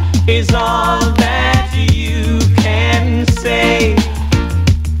is all that you can say.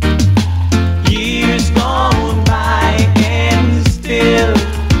 Years gone by and still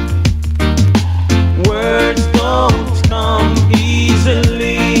words don't come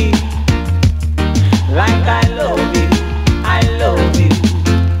easily. Like I love you,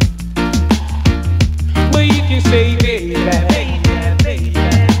 but you can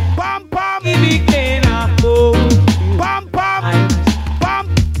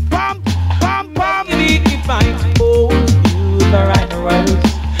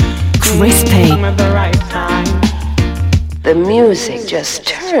music just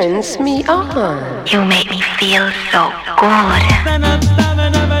turns me on. You make me feel so good.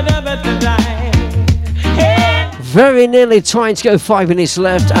 Very nearly trying to go 5 minutes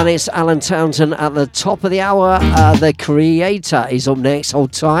left, and it's Alan Townsend at the top of the hour. The Creator is up next.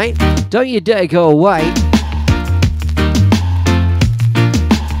 Hold tight. Don't you dare go away.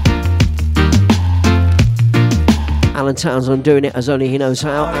 Alan Townsend doing it as only he knows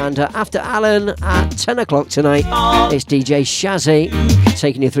how. And after Alan at 10 o'clock tonight, it's DJ Shazzy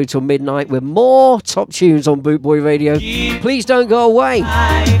taking you through till midnight with more top tunes on Bootboy Radio. Please don't go away.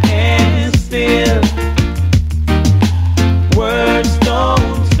 Words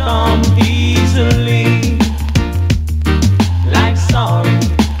don't come easily. Like sorry,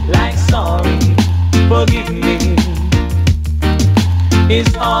 forgive me.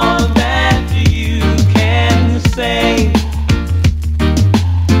 It's all that you can say.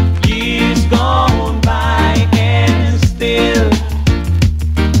 Years gone by and still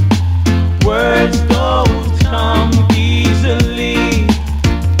words don't come easily.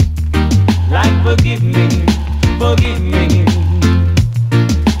 Like forgive me. But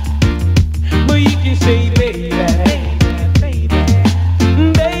you can say, baby,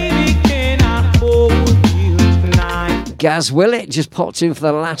 can I hold you tonight? Gaz Willett just popped in for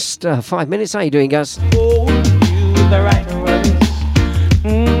the last 5 minutes. How you doing, Gaz? Hold you the right words,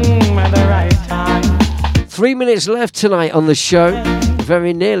 at the right time. 3 minutes left tonight on the show.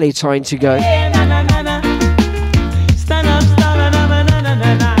 Very nearly time to go. Stand up,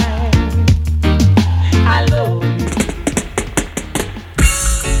 I love you.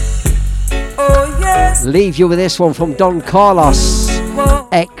 Oh yes. Leave you with this one from Don Carlos,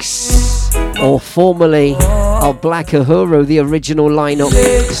 ex or formerly of Black Uhuru, the original lineup.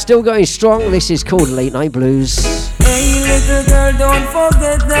 Still going strong. This is called Late Night Blues. Hey little girl, don't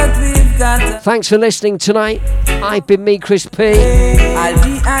forget that we've got. Thanks for listening tonight. I've been me, Chris P. I'll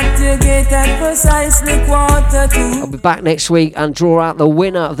be at your gate at precisely 1:45. I'll be back next week and draw out the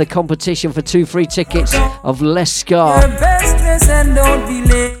winner of the competition for 2 free tickets of Les Scar. And don't be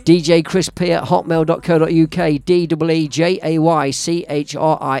late. DJ Chris P at hotmail.co.uk.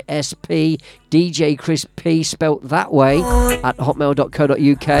 DEEJAYCHRISP. DJ Chris P spelt that way at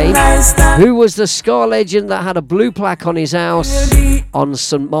hotmail.co.uk. Who was the Scar legend that had a blue plaque on his house on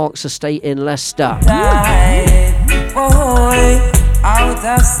St Mark's Estate in Leicester?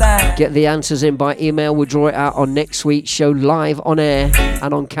 Get the answers in by email. We'll draw it out on next week's show live on air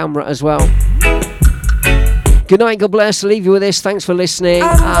and on camera as well. Good night, God bless. Leave you with this. Thanks for listening.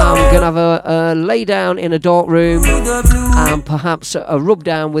 I'm going to have a lay down in a dark room and perhaps a rub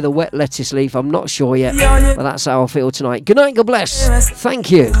down with a wet lettuce leaf. I'm not sure yet, but that's how I feel tonight. Good night, God bless. Thank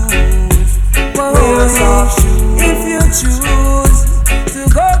you. If you choose to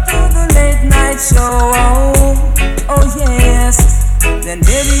go to the late night show, oh yes, then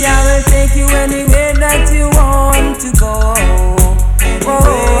baby I will take you anywhere that you want to go.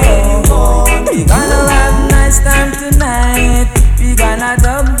 We gonna have a nice time tonight. We gonna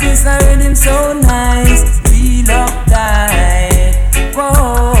dub this rhythm so nice. We love tight,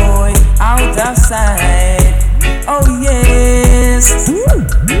 boy, out of sight. Oh yes.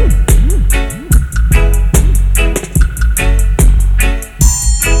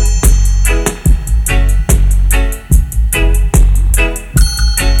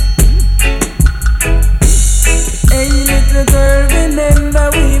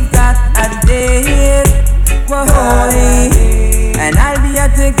 And I'll be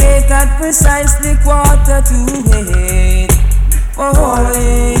at the gate at precisely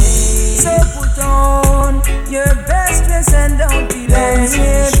 7:45. So put on your best dress and don't be late.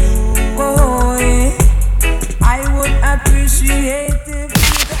 I would appreciate it.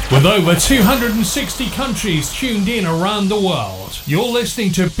 With over 260 countries tuned in around the world, you're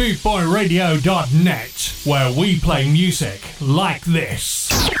listening to BootboyRadio.net, where we play music like this.